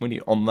that much money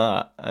on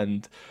that,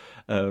 and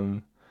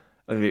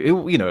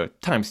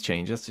times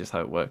change. That's just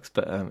how it works.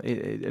 But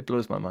it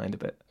blows my mind a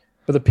bit.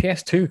 But the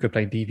PS2 could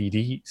play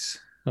DVDs,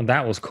 and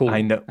that was cool. I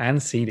know, and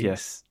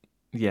CDs.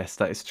 Yes,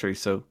 that is true.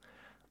 So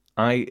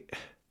I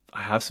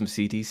have some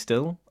CDs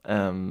still,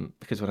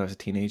 because when I was a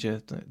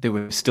teenager, they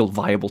were still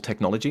viable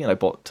technology, and I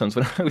bought tons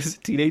when I was a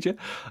teenager.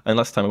 And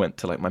last time I went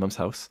to like my mum's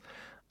house,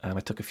 I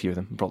took a few of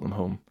them and brought them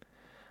home,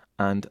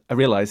 and I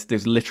realized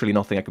there's literally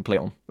nothing I can play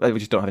on. We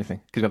just don't have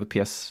anything because we have a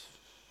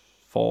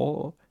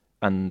PS4,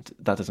 and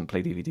that doesn't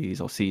play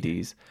DVDs or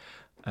CDs.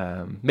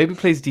 Maybe it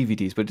plays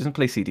DVDs, but it doesn't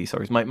play CDs.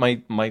 Sorry,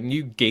 my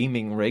new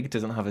gaming rig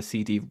doesn't have a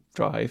CD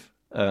drive.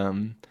 I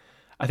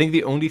think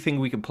the only thing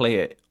we can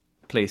play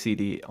a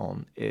CD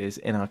on is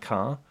in our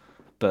car,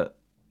 but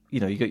you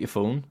got your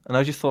phone, and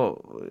I just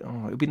thought,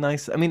 it'd be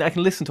nice. I mean, I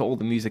can listen to all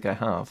the music I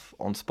have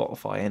on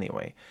Spotify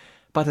anyway,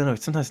 but I don't know.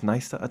 It's sometimes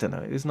nice that, I don't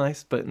know. It was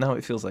nice, but now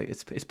it feels like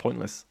it's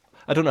pointless.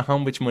 I don't know how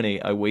much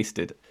money I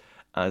wasted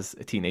as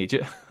a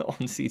teenager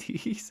on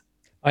CDs.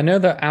 I know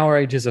that our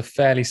ages are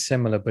fairly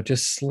similar, but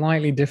just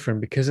slightly different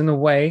because in a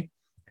way,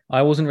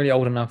 I wasn't really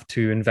old enough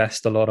to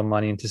invest a lot of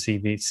money into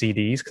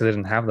CDs because I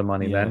didn't have the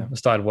money then. I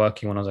started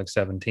working when I was like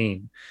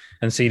 17,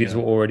 and CDs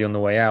were already on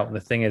the way out. And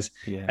the thing is,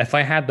 if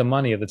I had the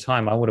money at the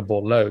time, I would have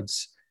bought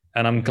loads.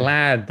 And I'm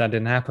glad that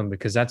didn't happen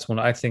because that's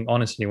I think,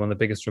 honestly, one of the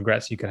biggest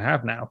regrets you could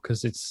have now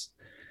because it's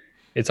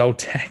old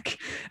tech.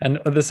 And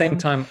at the same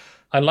time,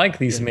 I like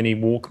these mini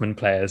Walkman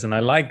players and I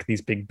like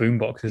these big boom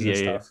boxes and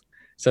stuff.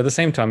 So at the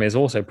same time, it's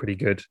also pretty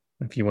good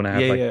if you want to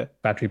have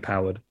battery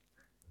powered.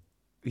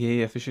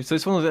 Yeah, for sure. So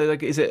it's one of the,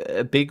 like, is it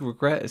a big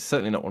regret? It's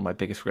certainly not one of my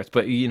biggest regrets,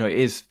 but it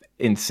is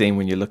insane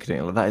when you look at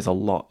it. Like, that is a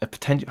lot. A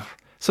potential.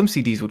 Some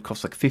CDs would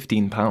cost like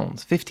 £15.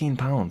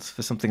 £15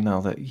 for something now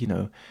that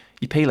you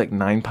pay like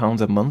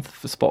 £9 a month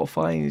for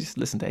Spotify and you just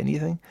listen to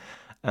anything.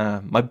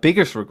 My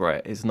biggest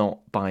regret is not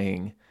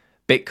buying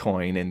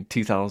Bitcoin in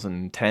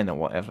 2010 or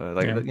whatever.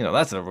 Like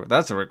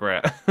that's a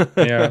regret.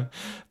 Yeah,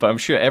 but I'm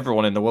sure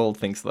everyone in the world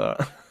thinks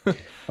that.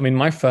 I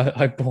mean,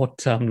 I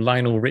bought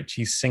Lionel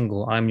Richie's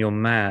single "I'm Your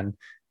Man."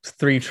 There's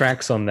 3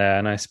 tracks on there,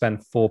 and I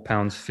spent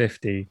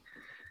 £4.50.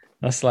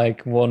 That's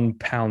like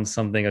 £1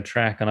 something a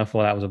track, and I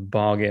thought that was a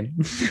bargain.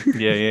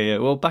 Yeah.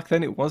 Well, back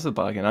then it was a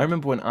bargain. I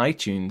remember when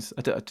iTunes.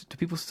 Do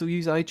people still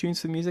use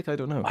iTunes for music? I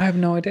don't know. I have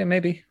no idea.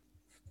 Maybe.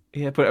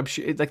 Yeah, but I'm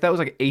sure that was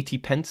like 80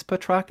 pence per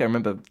track. I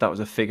remember that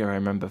was a figure I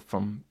remember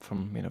from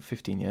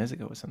 15 years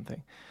ago or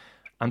something.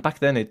 And back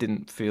then it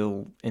didn't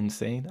feel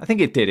insane. I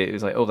think it did. It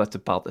was like, that's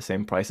about the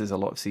same price as a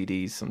lot of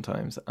CDs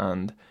sometimes,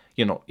 and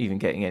you're not even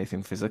getting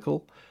anything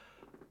physical.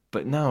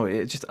 But now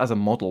it's just as a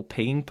model,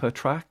 paying per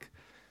track,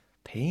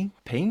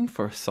 paying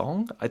for a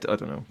song. I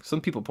don't know. Some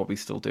people probably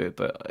still do it,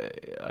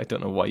 but I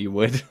don't know why you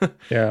would.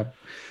 Yeah,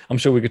 I'm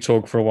sure we could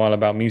talk for a while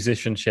about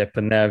musicianship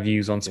and their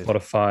views on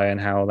Spotify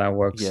and how that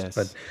works. Yes.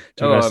 But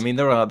I mean,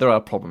 there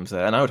are problems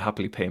there, and I would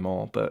happily pay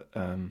more, but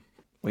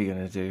what are you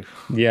gonna do?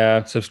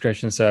 Yeah,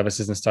 subscription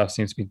services and stuff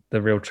seems to be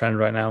the real trend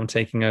right now and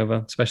taking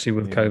over, especially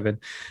with COVID.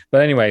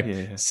 But anyway,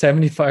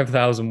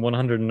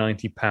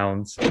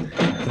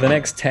 £75,190 for the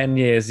next 10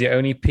 years. The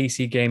only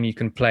PC game you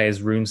can play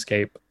is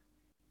RuneScape.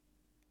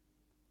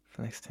 For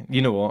the next 10,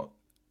 you know what?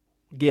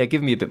 Yeah,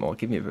 give me a bit more.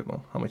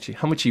 How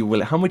much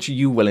are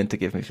you willing to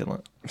give me for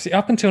that? See,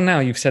 up until now,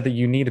 you've said that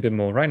you need a bit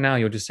more. Right now,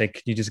 you'll just say,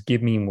 "Could you just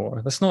give me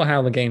more?" That's not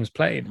how the game's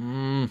played.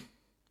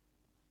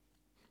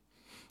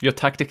 Your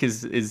tactic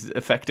is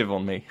effective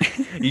on me.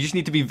 You just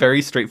need to be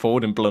very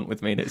straightforward and blunt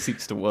with me, and it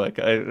seems to work.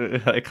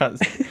 I can't.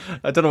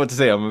 I don't know what to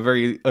say. I'm a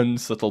very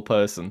unsubtle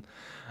person.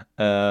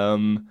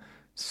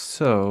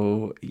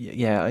 So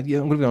yeah, I'm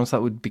gonna be honest.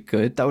 That would be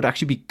good. That would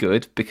actually be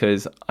good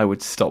because I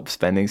would stop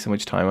spending so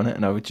much time on it,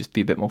 and I would just be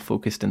a bit more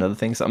focused in other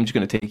things. So I'm just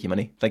gonna take your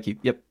money. Thank you.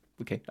 Yep.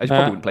 Okay. I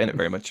probably wouldn't play in it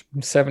very much.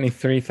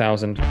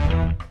 73,000.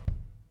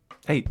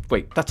 Hey,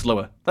 wait. That's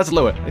lower. I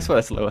swear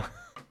that's lower.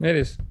 It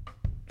is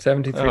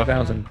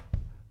 73,000.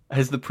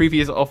 Has the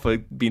previous offer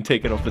been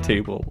taken off the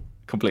table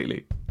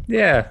completely?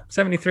 Yeah,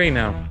 73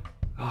 now.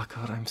 Oh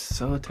god, I'm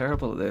so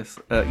terrible at this.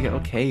 Yeah,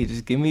 okay,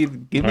 just give me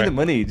the right.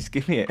 money. Just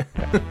give me it.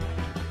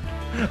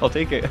 I'll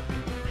take it.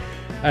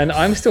 And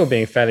I'm still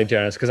being fairly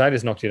generous because I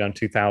just knocked you down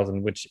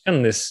 2,000, which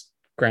in this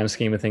grand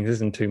scheme of things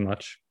isn't too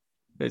much.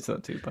 It's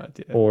not too bad,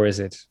 yeah. Or is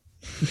it?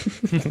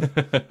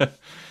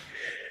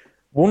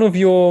 One of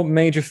your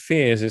major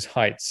fears is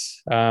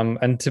heights.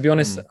 And to be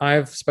honest,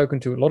 I've spoken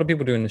to a lot of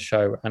people doing the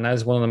show, and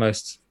as one of the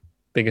most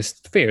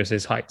biggest fears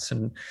is heights.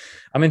 And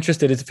I'm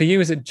interested, for you,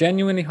 is it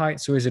genuinely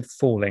heights or is it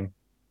falling?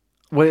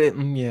 Well,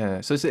 yeah.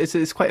 So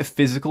it's quite a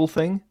physical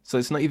thing. So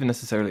it's not even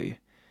necessarily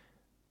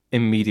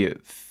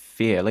immediate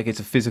fear. Like, it's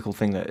a physical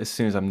thing that as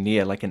soon as I'm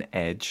near like an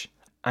edge,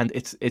 and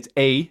it's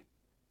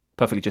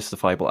perfectly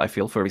justifiable, I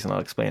feel, for a reason I'll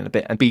explain in a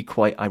bit, and B,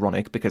 quite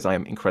ironic because I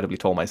am incredibly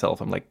tall myself.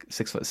 I'm like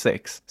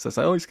 6'6", so it's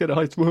like, oh, he's scared of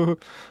heights.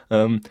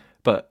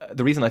 But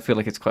the reason I feel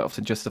like it's quite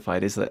often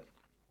justified is that,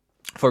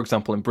 for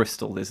example, in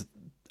Bristol, there's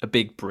a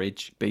big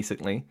bridge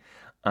basically,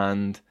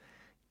 and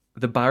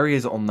the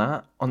barriers on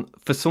that,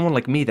 for someone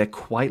like me, they're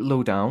quite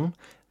low down,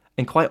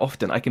 and quite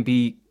often I can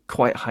be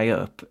quite high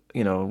up.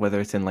 You know, whether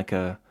it's in like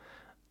a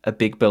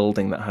big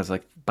building that has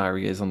like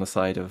barriers on the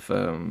side of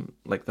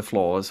like the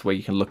floors where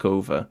you can look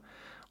over,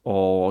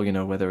 or, you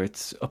know, whether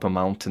it's up a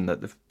mountain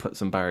that they've put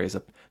some barriers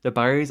up. The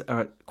barriers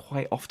are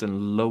quite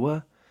often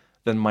lower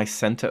than my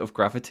center of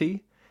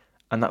gravity,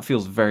 and that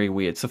feels very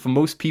weird. So for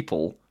most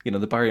people, you know,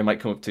 the barrier might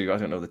come up to, I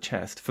don't know, the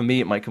chest. For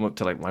me, it might come up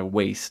to like my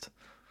waist.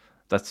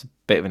 That's a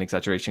bit of an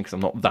exaggeration because I'm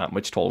not that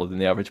much taller than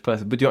the average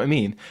person. But do you know what I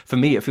mean? For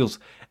me, it feels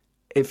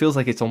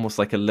like it's almost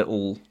like it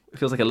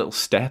feels like a little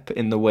step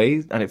in the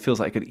way, and it feels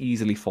like I could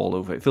easily fall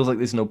over. It feels like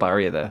there's no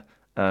barrier there.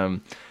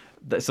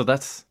 So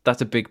that's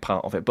a big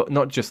part of it, but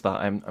not just that.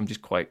 I'm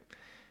just quite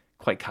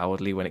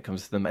cowardly when it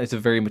comes to them. It's a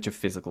very much a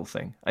physical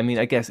thing. I mean,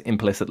 I guess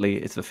implicitly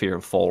it's the fear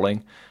of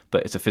falling,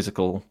 but it's a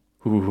physical,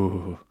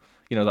 you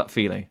know, that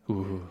feeling.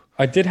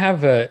 I did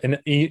have an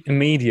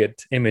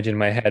immediate image in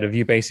my head of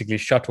you basically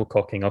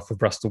shuttlecocking off of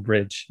Bristol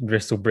Bridge.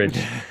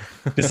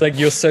 It's like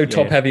you're so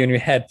top heavy on your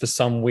head for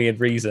some weird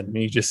reason, and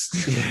you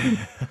just.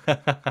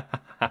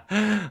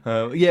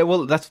 Yeah,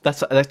 well, that's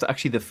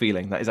actually the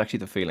feeling. That is actually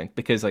the feeling,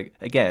 because, like,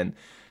 again,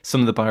 some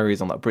of the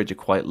barriers on that bridge are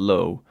quite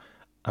low,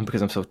 and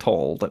because I'm so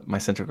tall, that my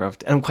center of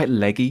gravity, and I'm quite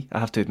leggy, I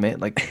have to admit,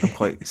 like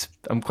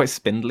I'm quite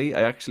spindly.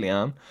 I actually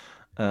am.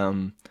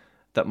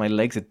 That my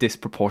legs are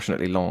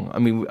disproportionately long. I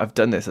mean, I've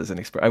done this as an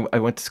experiment. I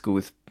went to school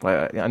with.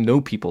 I know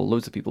people,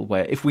 loads of people,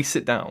 where if we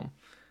sit down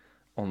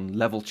on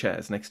level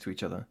chairs next to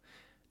each other,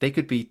 they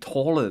could be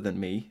taller than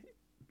me,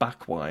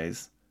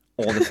 backwise,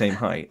 or the same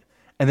height.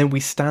 And then we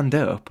stand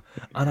up,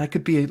 and I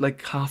could be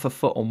like half a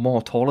foot or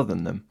more taller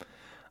than them.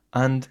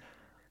 And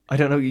I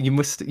don't know,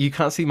 you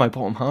can't see my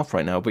bottom half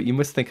right now, but you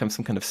must think I'm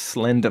some kind of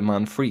slender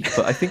man freak.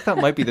 But I think that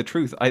might be the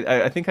truth.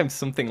 I think I'm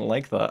something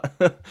like that.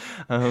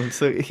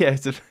 So yeah,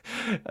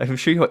 I'm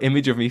sure your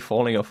image of me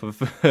falling off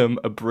of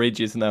a bridge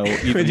is now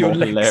even more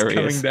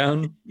hilarious. Coming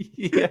down.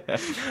 Yeah.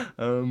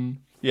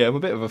 Yeah, I'm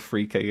a bit of a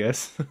freak, I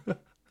guess.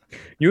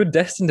 You were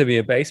destined to be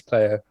a bass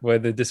player, where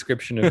the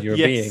description of your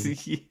being.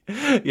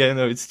 Yeah,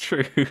 no, it's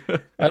true.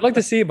 I'd like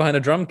to see you behind a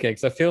drum kit,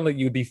 because I feel like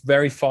you'd be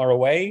very far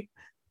away,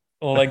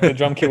 or like the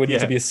drum kit would need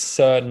to be a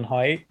certain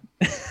height.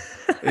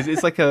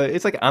 It's like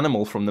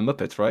Animal from the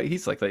Muppets, right?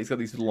 He's like that. He's got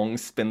these long,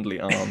 spindly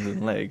arms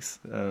and legs.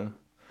 I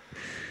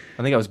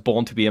think I was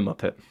born to be a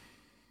Muppet.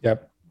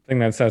 Yep. I think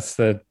that's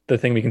the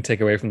thing we can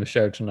take away from the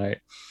show tonight.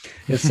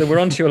 So we're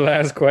on to your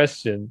last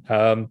question.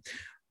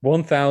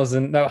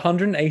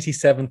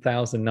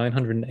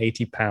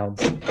 187,980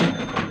 pounds.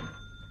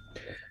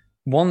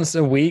 Once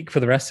a week for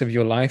the rest of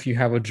your life, you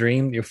have a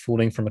dream that you're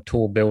falling from a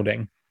tall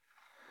building.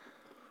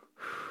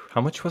 How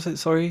much was it?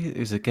 Sorry, it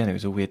was a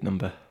weird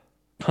number.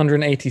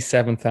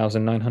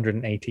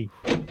 187,980.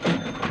 So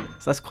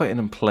that's quite an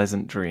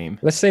unpleasant dream.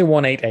 Let's say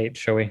 188,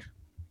 shall we?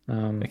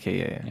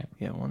 Okay,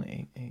 yeah,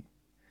 188.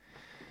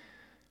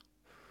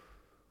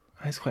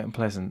 That's quite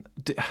unpleasant.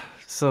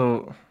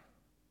 So,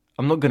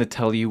 I'm not going to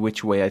tell you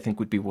which way I think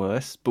would be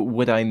worse, but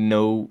would I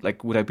know,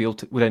 like, would I be able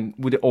to,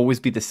 would it always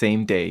be the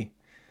same day?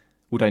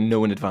 Would I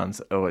know in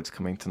advance, oh, it's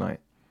coming tonight?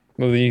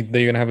 Well, you're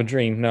going to have a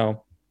dream?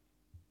 No.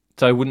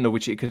 So I wouldn't know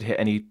which it could hit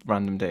any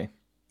random day?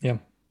 Yeah.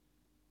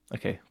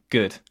 Okay,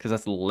 good, because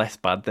that's less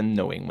bad than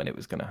knowing when it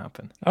was going to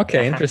happen.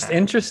 Okay,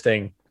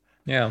 interesting.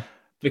 Yeah.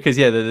 Because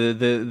yeah,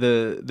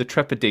 the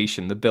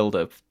trepidation, the build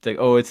up, like,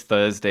 oh, it's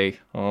Thursday.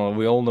 Oh,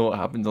 we all know what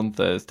happens on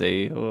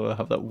Thursday. Oh, I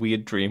have that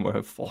weird dream where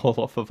I fall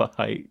off of a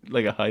high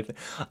thing.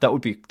 That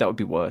would be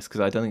worse, because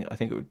I think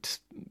it would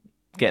just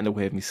get in the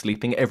way of me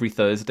sleeping every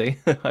Thursday.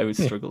 I would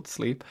struggle to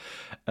sleep.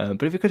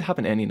 But if it could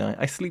happen any night,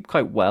 I sleep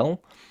quite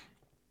well.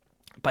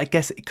 But I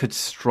guess it could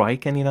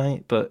strike any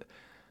night. But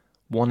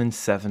 1 in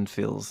 7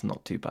 feels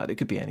not too bad. It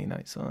could be any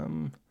night,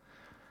 so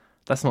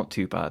that's not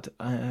too bad.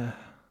 For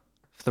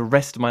the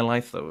rest of my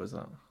life, though, is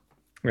that?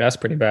 Yeah, that's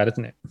pretty bad,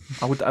 isn't it?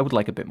 I would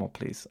like a bit more,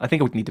 please. I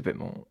think I would need a bit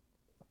more.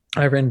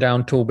 I've written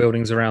down tall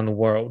buildings around the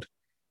world.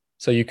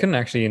 So you can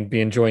actually be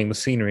enjoying the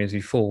scenery as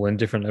you fall in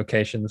different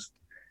locations.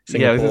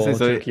 Yeah, I was Singapore, gonna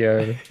say,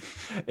 Tokyo.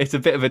 it's a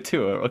bit of a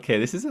tour. Okay,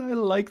 I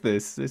like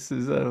this. This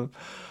is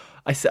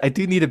I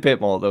do need a bit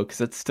more though,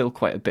 because it's still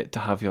quite a bit to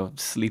have your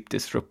sleep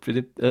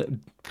disrupted.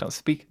 Can't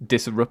speak.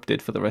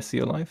 Disrupted for the rest of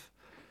your life.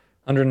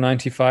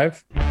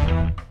 195.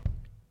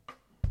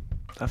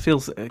 That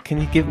feels. Can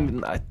you give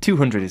me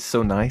 200? Is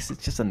so nice.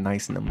 It's just a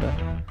nice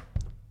number.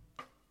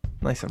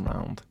 Nice and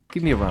round.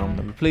 Give me a round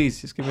number,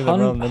 please. Just give me that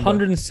round number.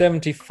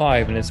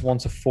 175, and it's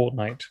once a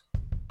fortnight.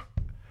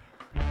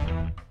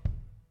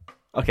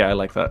 Okay, I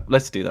like that.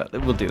 Let's do that.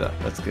 We'll do that.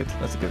 That's good.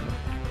 That's a good one.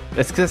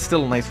 That's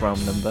still a nice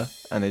round number,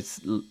 and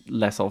it's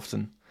less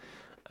often.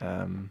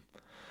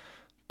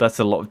 That's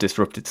a lot of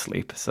disrupted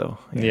sleep. So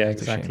yeah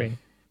exactly.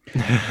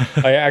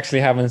 I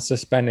actually haven't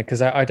suspended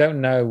because I don't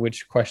know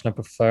which question I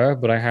prefer,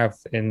 but I have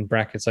in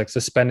brackets like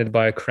suspended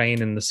by a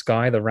crane in the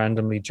sky that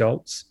randomly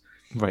jolts.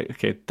 Right.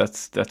 Okay.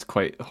 That's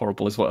quite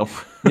horrible as well.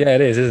 Yeah,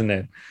 it is, isn't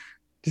it?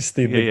 Just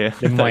yeah.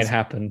 It might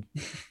happen.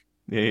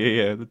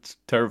 Yeah. That's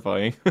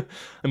terrifying.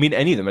 I mean,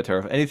 any of them are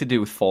terrifying. Anything to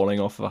do with falling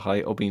off of a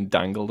height or being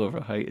dangled over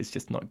a height is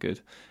just not good.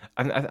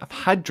 And I've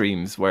had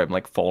dreams where I'm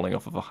like falling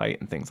off of a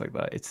height and things like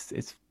that.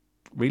 It's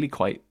really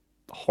quite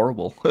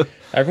horrible.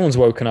 Everyone's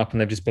woken up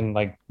and they've just been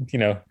like,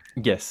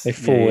 yes, they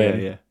fall in.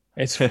 Yeah.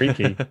 It's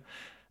freaky.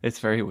 It's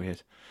very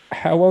weird.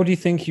 How well do you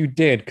think you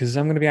did? Because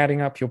I'm going to be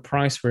adding up your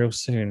price real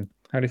soon.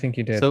 How do you think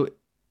you did? So,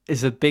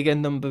 is a bigger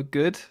number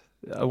good?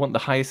 I want the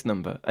highest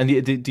number.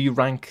 And do you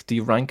rank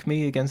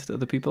me against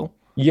other people?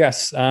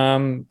 Yes.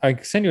 I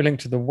sent you a link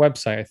to the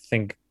website. I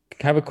think.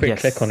 Have a quick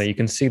click on it. You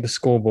can see the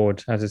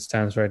scoreboard as it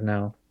stands right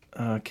now.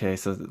 Okay.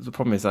 So the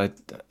problem is I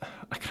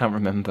can't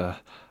remember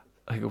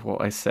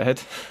what I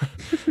said.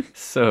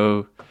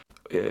 So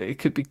it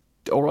could be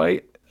all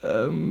right.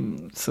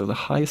 So the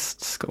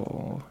highest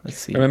score. Let's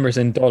see. Remember, it's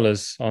in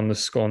dollars on the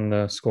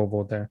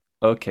scoreboard there.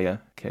 Okay.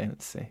 Okay.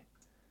 Let's see.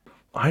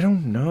 I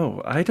don't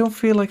know. I don't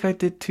feel like I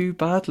did too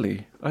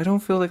badly. I don't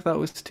feel like that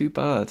was too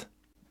bad.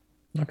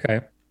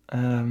 Okay.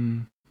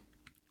 I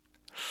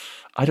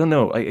don't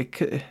know. I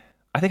think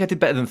I did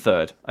better than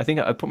third. I think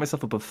I put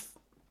myself above.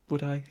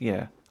 Would I?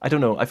 Yeah. I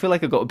don't know. I feel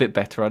like I got a bit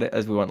better at it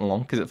as we went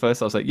along. Because at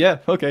first I was like, yeah,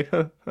 okay.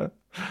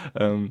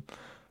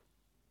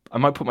 I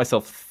might put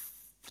myself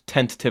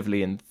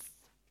tentatively in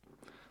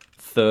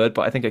third,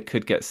 but I think I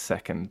could get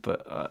second.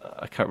 But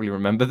I can't really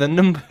remember the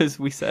numbers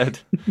we said.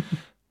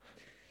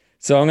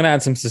 So I'm going to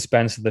add some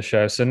suspense to the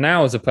show. So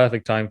now is a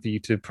perfect time for you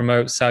to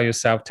promote, sell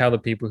yourself, tell the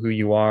people who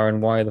you are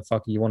and why the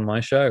fuck are you on my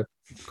show.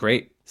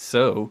 Great.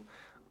 So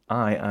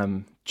I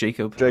am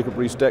Jacob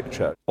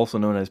Rees-Deckchak, also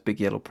known as Big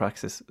Yellow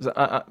Praxis.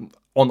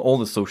 On all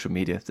the social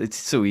media, it's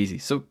so easy.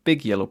 So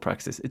Big Yellow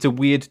Praxis. It's a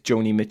weird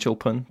Joni Mitchell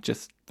pun.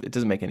 Just it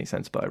doesn't make any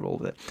sense, but I roll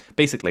with it.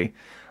 Basically,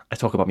 I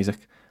talk about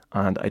music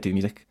and I do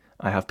music.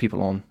 I have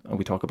people on and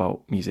we talk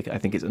about music. I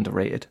think it's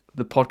underrated.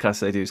 The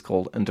podcast I do is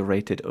called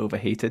Underrated,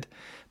 Overhated,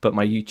 but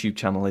my YouTube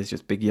channel is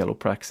just Big Yellow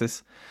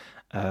Praxis.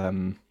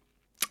 And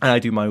I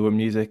do my own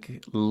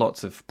music,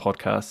 lots of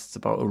podcasts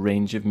about a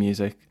range of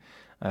music.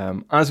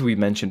 As we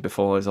mentioned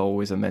before, there's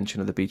always a mention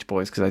of the Beach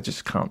Boys because I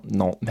just can't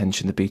not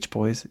mention the Beach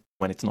Boys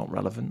when it's not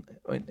relevant.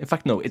 In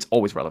fact, no, it's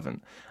always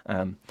relevant.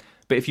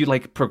 But if you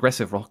like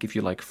progressive rock, if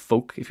you like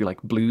folk, if you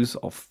like blues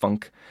or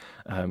funk,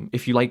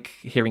 if you like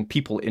hearing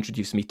people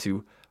introduce me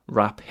to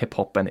rap, hip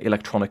hop, and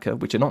electronica,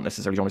 which are not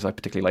necessarily genres I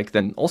particularly like,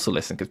 then also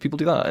listen because people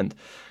do that, and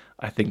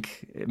I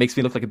think it makes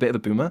me look like a bit of a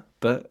boomer,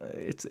 but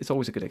it's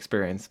always a good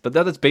experience. But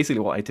that is basically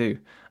what I do.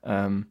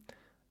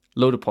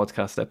 Load of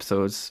podcast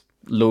episodes,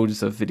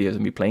 loads of videos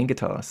of me playing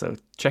guitar. So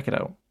check it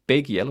out.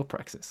 Big Yellow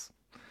Praxis.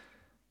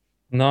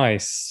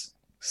 Nice.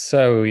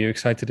 So you're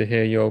excited to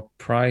hear your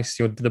price,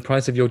 the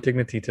price of your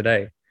dignity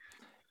today.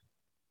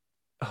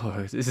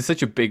 Oh, this is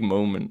such a big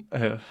moment.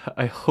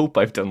 I hope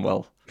I've done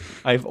well.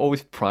 I've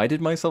always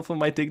prided myself on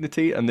my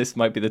dignity, and this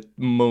might be the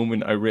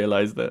moment I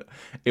realize that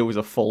it was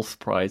a false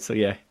pride. So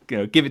yeah,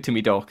 give it to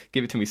me, Doc.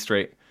 Give it to me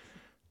straight.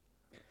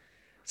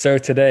 So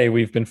today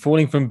we've been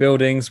falling from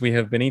buildings, we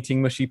have been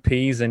eating mushy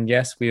peas, and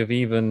yes, we have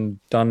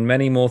even done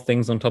many more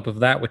things on top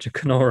of that, which I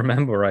cannot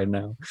remember right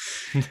now.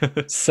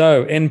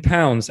 So in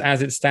pounds,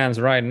 as it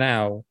stands right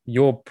now,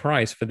 your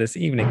price for this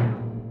evening,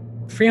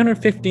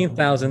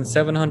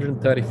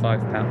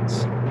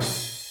 £315,735.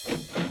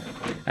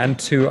 And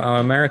to our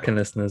American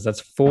listeners, that's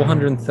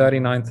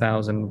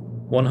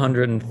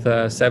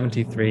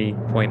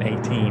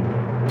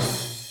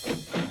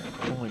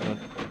 439,173.18. Oh my god.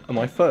 Am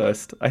I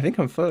first? I think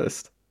I'm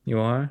first. You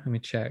are? Let me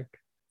check.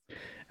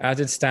 As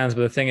it stands,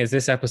 but the thing is,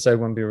 this episode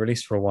won't be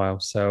released for a while,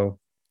 so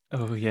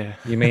oh yeah,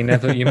 you may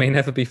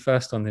never be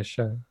first on this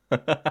show.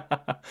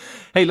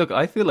 Hey, look,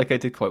 I feel like I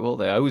did quite well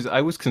there.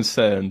 I was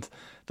concerned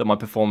that my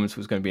performance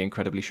was going to be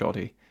incredibly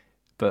shoddy,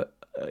 but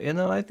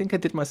I think I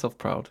did myself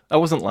proud. I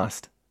wasn't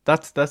last.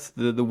 That's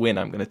the win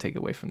I'm going to take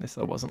away from this.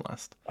 I wasn't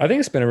last. I think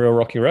it's been a real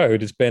rocky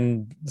road. It's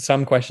been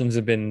some questions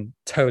have been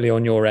totally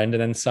on your end,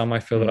 and then some I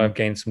feel that I've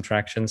gained some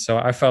traction. So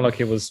I felt like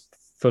it was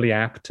fully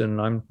apt,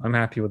 and I'm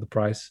happy with the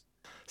price.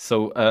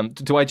 So,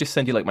 do I just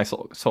send you like my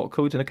sort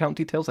code and account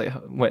details?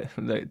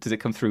 Does it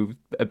come through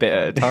a bit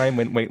at a time?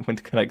 When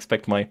can I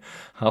expect my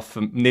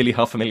nearly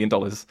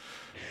 $500,000?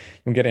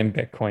 You'll get it in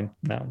Bitcoin.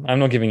 No, I'm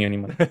not giving you any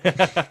money.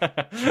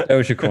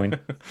 Dogecoin.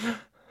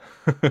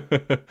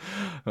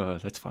 Oh,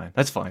 that's fine.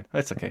 That's fine.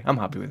 That's okay. I'm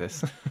happy with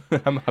this.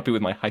 I'm happy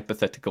with my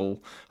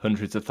hypothetical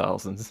hundreds of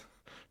thousands.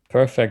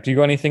 Perfect. Do you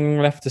got anything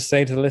left to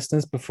say to the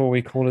listeners before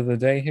we call it a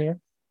day here?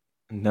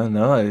 No.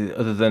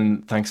 Other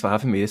than thanks for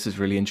having me. This is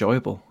really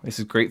enjoyable. This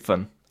is great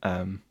fun.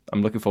 I'm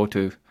looking forward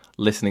to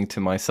listening to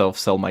myself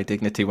sell my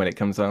dignity when it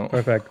comes out.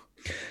 Perfect.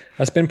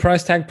 That's been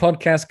Price Tag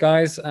Podcast,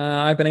 guys.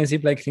 I've been Ainsley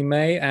Blakely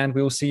May, and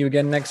we will see you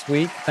again next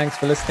week. Thanks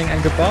for listening,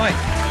 and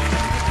goodbye.